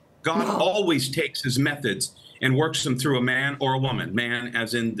man. God always takes his methods and works them through a man or a woman. Man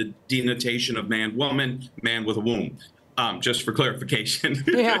as in the denotation of man, woman, man with a womb. Just for clarification.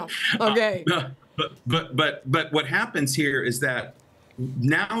 Yeah, okay. But what happens here is that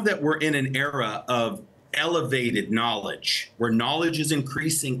now that we're in an era of elevated knowledge, where knowledge is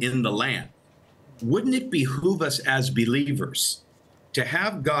increasing in the land, wouldn't it behoove us as believers to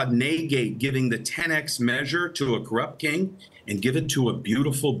have God negate giving the 10x measure to a corrupt king and give it to a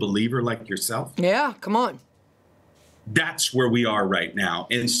beautiful believer like yourself? Yeah, come on. That's where we are right now.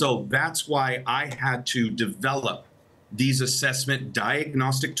 And so that's why I had to develop these assessment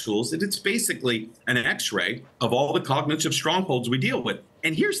diagnostic tools. That it's basically an x-ray of all the cognitive strongholds we deal with.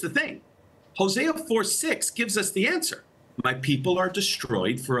 And here's the thing. Hosea 4:6 gives us the answer. My people are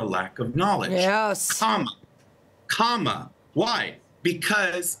destroyed for a lack of knowledge. Yes. Comma. Why?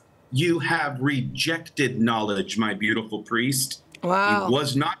 Because you have rejected knowledge, my beautiful priest. Wow. He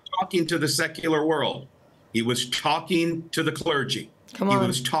was not talking to the secular world. He was talking to the clergy. Come on. He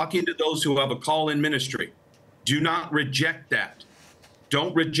was talking to those who have a call in ministry. Do not reject that.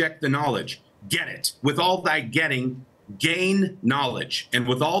 Don't reject the knowledge. Get it. With all thy getting, gain knowledge. And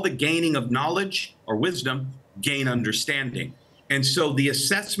with all the gaining of knowledge or wisdom, gain understanding. And so the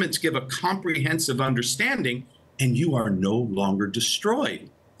assessments give a comprehensive understanding, and you are no longer destroyed.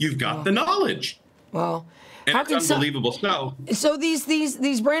 You've got the knowledge. Wow. And it's unbelievable. So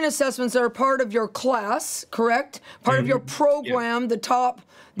these brain assessments are part of your class, correct? Part of your program,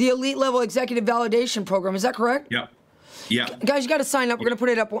 the elite level executive validation program. Is that correct? Yeah. Yeah. Guys, you got to sign up. We're going to put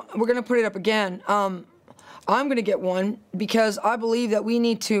it up. We're going to put it up again. I'm going to get one because I believe that we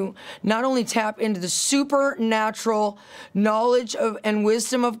need to not only tap into the supernatural knowledge of and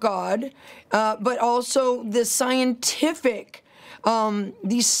wisdom of God, but also the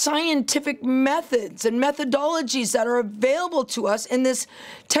these scientific methods and methodologies that are available to us in this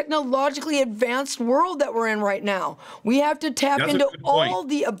technologically advanced world that we're in right now. We have to tap into all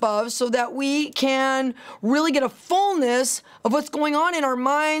the above so that we can really get a fullness of what's going on in our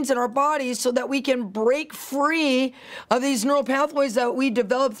minds and our bodies so that we can break free of these neural pathways that we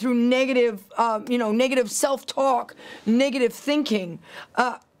develop through negative self-talk, negative thinking.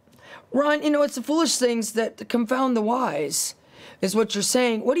 Ron, it's the foolish things that confound the wise. Is what you're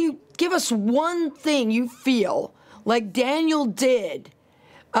saying. What do you give us one thing you feel like Daniel did?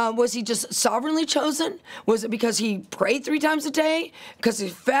 Was he just sovereignly chosen? Was it because he prayed 3 times a day? Because he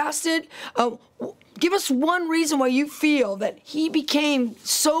fasted? Give us one reason why you feel that he became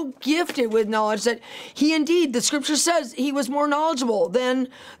so gifted with knowledge that he indeed, the scripture says, he was more knowledgeable than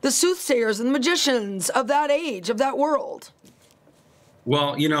the soothsayers and the magicians of that age, of that world.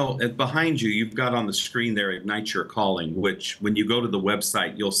 Well, behind you, you've got on the screen there, Ignite Your Calling, which when you go to the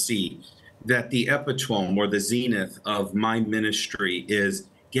website, you'll see that the epitome or the zenith of my ministry is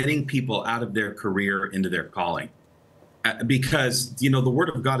getting people out of their career into their calling. Because, the word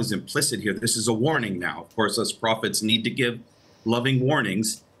of God is implicit here. This is a warning now. Of course, us prophets need to give loving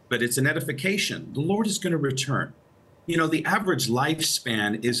warnings, but it's an edification. The Lord is going to return. The average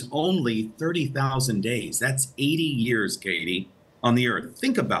lifespan is only 30,000 days. That's 80 years, Katie, on the earth.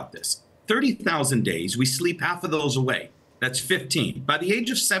 Think about this. 30,000 days, we sleep half of those away. That's 15. By the age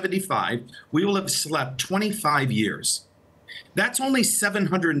of 75, we will have slept 25 years. That's only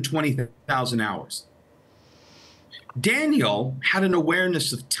 720,000 hours. Daniel had an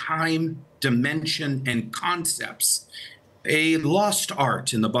awareness of time, dimension, and concepts, a lost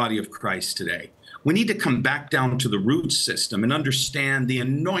art in the body of Christ today. We need to come back down to the root system and understand the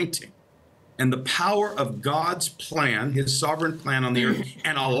anointing and the power of God's plan, his sovereign plan on the earth,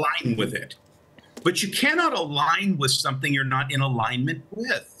 and align with it. But you cannot align with something you're not in alignment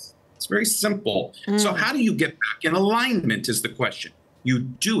with. It's very simple. So how do you get back in alignment is the question. You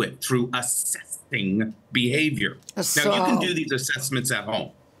do it through assessing behavior. Now, you can do these assessments at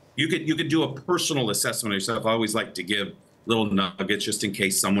home. You could do a personal assessment of yourself. I always like to give little nuggets just in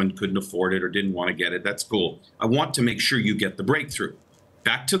case someone couldn't afford it or didn't want to get it. That's cool. I want to make sure you get the breakthrough.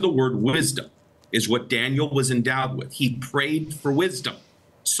 Back to the word wisdom is what Daniel was endowed with. He prayed for wisdom.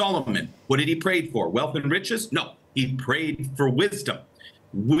 Solomon, what did he pray for? Wealth and riches? No, he prayed for wisdom.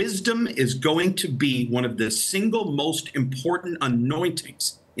 Wisdom is going to be one of the single most important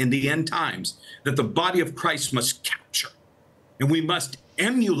anointings in the end times that the body of Christ must capture. And we must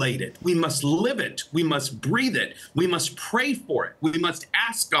emulate it. We must live it. We must breathe it. We must pray for it. We must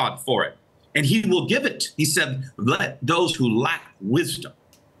ask God for it. And he will give it. He said, let those who lack wisdom,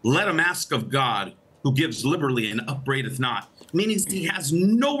 let them ask of God, who gives liberally and upbraideth not. Meaning he has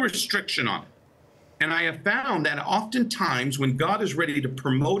no restriction on it. And I have found that oftentimes when God is ready to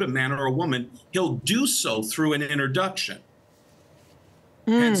promote a man or a woman, he'll do so through an introduction.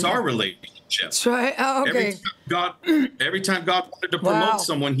 Hence our relationship. That's right. Oh, okay. Every time God wanted to promote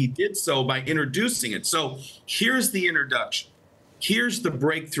someone, he did so by introducing it. So here's the introduction. Here's the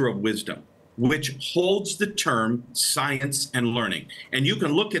breakthrough of wisdom, which holds the term science and learning. And you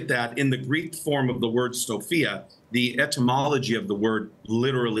can look at that in the Greek form of the word Sophia. The etymology of the word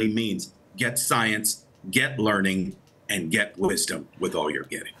literally means get science, get learning, and get wisdom with all you're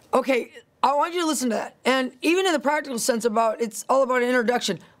getting. Okay, I want you to listen to that. And even in the practical sense it's all about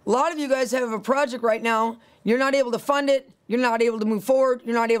introduction. A lot of you guys have a project right now. You're not able to fund it. You're not able to move forward.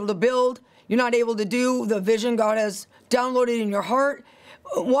 You're not able to build. You're not able to do the vision God has downloaded in your heart.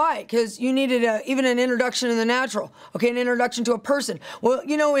 Why? Because you needed even an introduction in the natural. Okay, an introduction to a person. Well,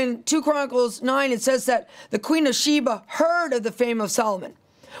 you know, in 2 Chronicles 9, it says that the Queen of Sheba heard of the fame of Solomon.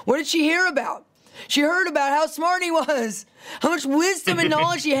 What did she hear about? She heard about how smart he was, how much wisdom and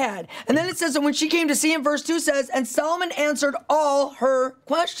knowledge he had. And then it says that when she came to see him, verse 2 says, and Solomon answered all her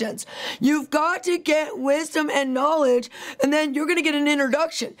questions. You've got to get wisdom and knowledge, and then you're going to get an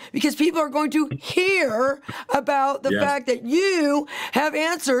introduction because people are going to hear about the fact that you have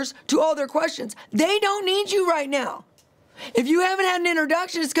answers to all their questions. They don't need you right now. If you haven't had an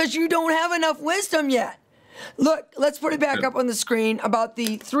introduction, it's because you don't have enough wisdom yet. Look, let's put it back up on the screen about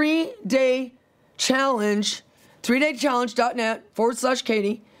the 3-day challenge,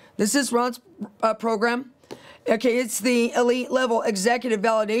 3daychallenge.net/Katie. This is Ron's program. Okay, it's the elite level executive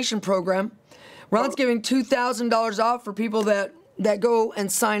validation program. Ron's giving $2,000 off for people that go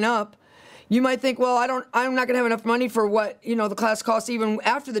and sign up. You might think, well, I'm not going to have enough money for what, you know, the class costs even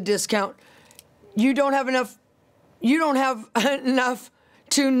after the discount. You don't have enough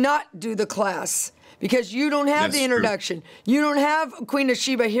to not do the class. Because you don't have the introduction. True. You don't have Queen of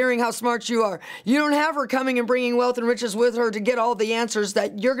Sheba hearing how smart you are. You don't have her coming and bringing wealth and riches with her to get all the answers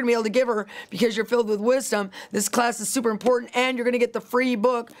that you're going to be able to give her because you're filled with wisdom. This class is super important, and you're going to get the free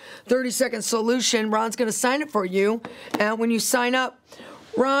book, 30-Second Solution. Ron's going to sign it for you. And when you sign up,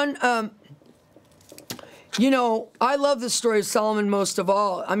 Ron, you know, I love the story of Solomon most of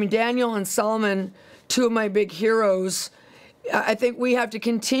all. I mean, Daniel and Solomon, two of my big heroes. I think we have to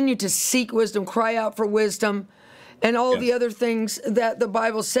continue to seek wisdom, cry out for wisdom, and all the other things that the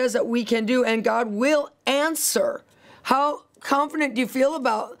Bible says that we can do, and God will answer. How confident do you feel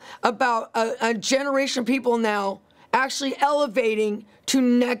about a generation of people now actually elevating to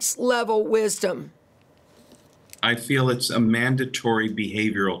next level wisdom? I feel it's a mandatory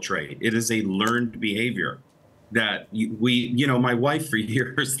behavioral trait. It is a learned behavior that my wife for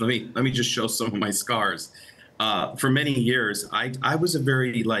years, let me just show some of my scars. For many years, I was a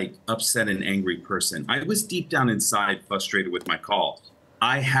very upset and angry person. I was deep down inside frustrated with my call.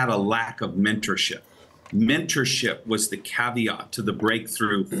 I had a lack of mentorship. Mentorship was the caveat to the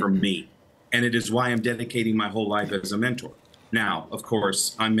breakthrough for me. And it is why I'm dedicating my whole life as a mentor. Now, of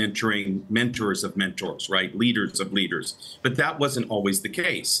course, I'm mentoring mentors of mentors, right? Leaders of leaders. But that wasn't always the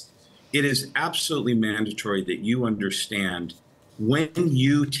case. It is absolutely mandatory that you understand when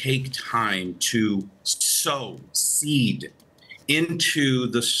you take time to sow seed into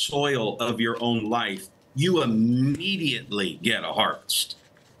the soil of your own life, you immediately get a harvest.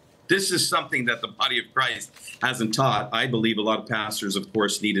 This is something that the body of Christ hasn't taught. I believe a lot of pastors, of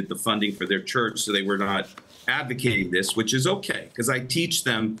course, needed the funding for their church, so they were not advocating this, which is okay, because I teach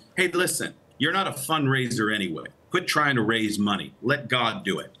them, hey, listen, you're not a fundraiser anyway. Quit trying to raise money. Let God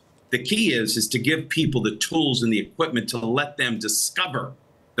do it. The key is to give people the tools and the equipment to let them discover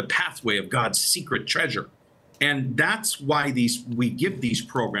the pathway of God's secret treasure. And that's why we give these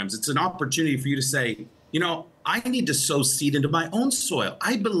programs. It's an opportunity for you to say, you know, I need to sow seed into my own soil.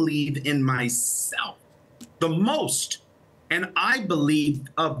 I believe in myself the most. And I believe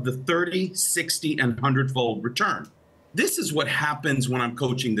of the 30, 60, and 100-fold return. This is what happens when I'm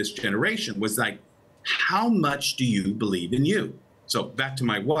coaching this generation, was like, how much do you believe in you? So back to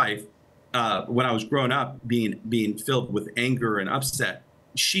my wife, when I was growing up, being filled with anger and upset,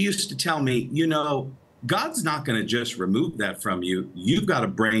 she used to tell me, you know, God's not going to just remove that from you. You've got a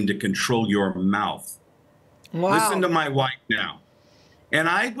brain to control your mouth. Wow. Listen to my wife now. And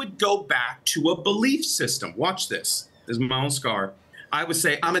I would go back to a belief system. Watch this. This is my own scar. I would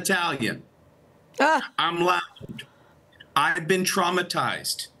say, I'm Italian. I'm loud. I've been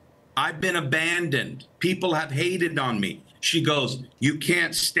traumatized. I've been abandoned. People have hated on me. She goes, "You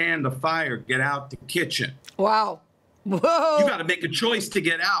can't stand the fire, get out the kitchen." Wow. Whoa. You got to make a choice to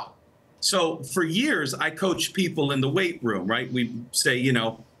get out. So for years, I coached people in the weight room, right? We say, you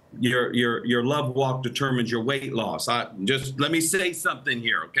know, your love walk determines your weight loss. Just let me say something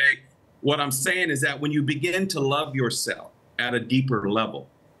here, okay? What I'm saying is that when you begin to love yourself at a deeper level,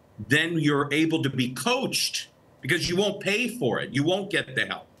 then you're able to be coached, because you won't pay for it. You won't get the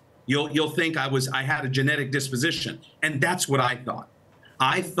help. You'll think I had a genetic disposition. And that's what I thought.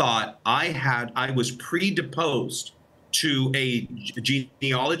 I thought I was predisposed to a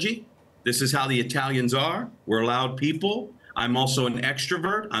genealogy. This is how the Italians are. We're loud people. I'm also an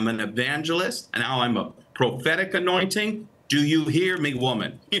extrovert. I'm an evangelist. And now I'm a prophetic anointing. Do you hear me,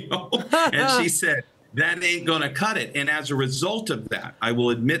 woman? You know? And she said, that ain't going to cut it. And as a result of that, I will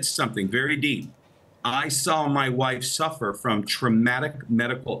admit something very deep. I saw my wife suffer from traumatic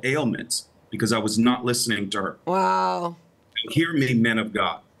medical ailments because I was not listening to her. Wow. Hear me, men of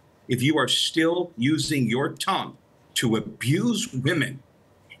God. If you are still using your tongue to abuse women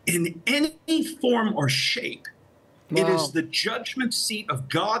in any form or shape, wow. It is the judgment seat of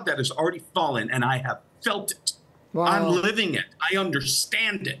God that has already fallen, and I have felt it. Wow. I'm living it. I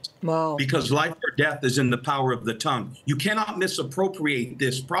understand it. Wow. Because life or death is in the power of the tongue. You cannot misappropriate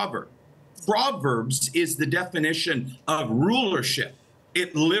this proverb. Proverbs is the definition of rulership.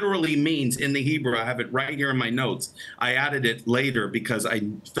 It literally means, in the Hebrew, I have it right here in my notes. I added it later because I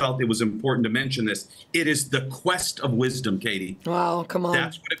felt it was important to mention this. It is the quest of wisdom, Katie. Wow, come on.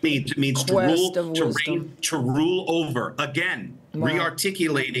 That's what it means. It means to rule, to reign, to rule over. Again,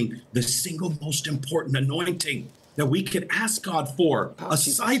 re-articulating the single most important anointing that we could ask God for,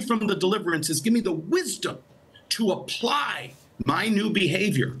 aside from the deliverances. Give me the wisdom to apply my new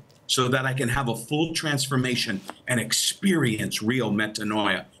behavior so that I can have a full transformation and experience real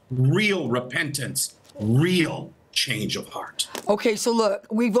metanoia, real repentance, real change of heart. Okay, so look,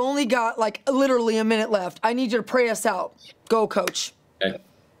 we've only got like literally a minute left. I need you to pray us out. Go, Coach. Okay.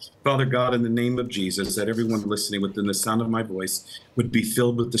 Father God, in the name of Jesus, that everyone listening within the sound of my voice would be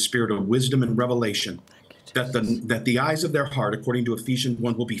filled with the spirit of wisdom and revelation, that the eyes of their heart, according to Ephesians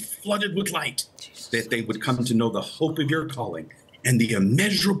 1, will be flooded with light, that they would come to know the hope of your calling and the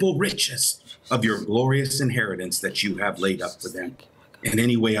immeasurable riches of your glorious inheritance that you have laid up for them. In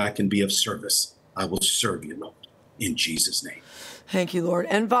any way I can be of service, I will serve you, Lord, in Jesus' name. Thank you, Lord.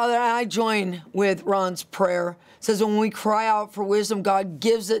 And Father, I join with Ron's prayer. It says when we cry out for wisdom, God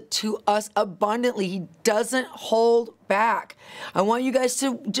gives it to us abundantly. He doesn't hold back. I want you guys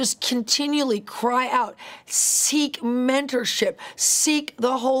to just continually cry out, seek mentorship, seek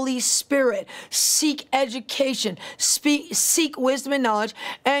the Holy Spirit, seek education, seek wisdom and knowledge,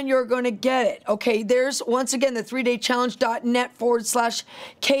 and you're going to get it. Okay, there's once again the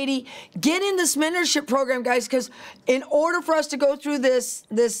 3daychallenge.net/Katie. Get in this mentorship program, guys, because in order for us to go through this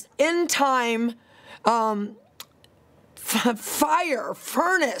end time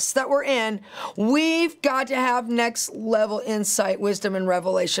furnace that we're in, we've got to have next level insight, wisdom, and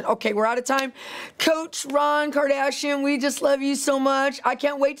revelation. Okay, we're out of time. Coach Ron Kardashian, we just love you so much. I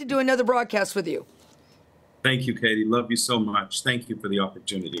can't wait to do another broadcast with you. Thank you, Katie. Love you so much. Thank you for the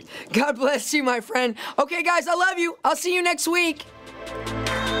opportunity. God bless you, my friend. Okay, guys, I love you. I'll see you next week.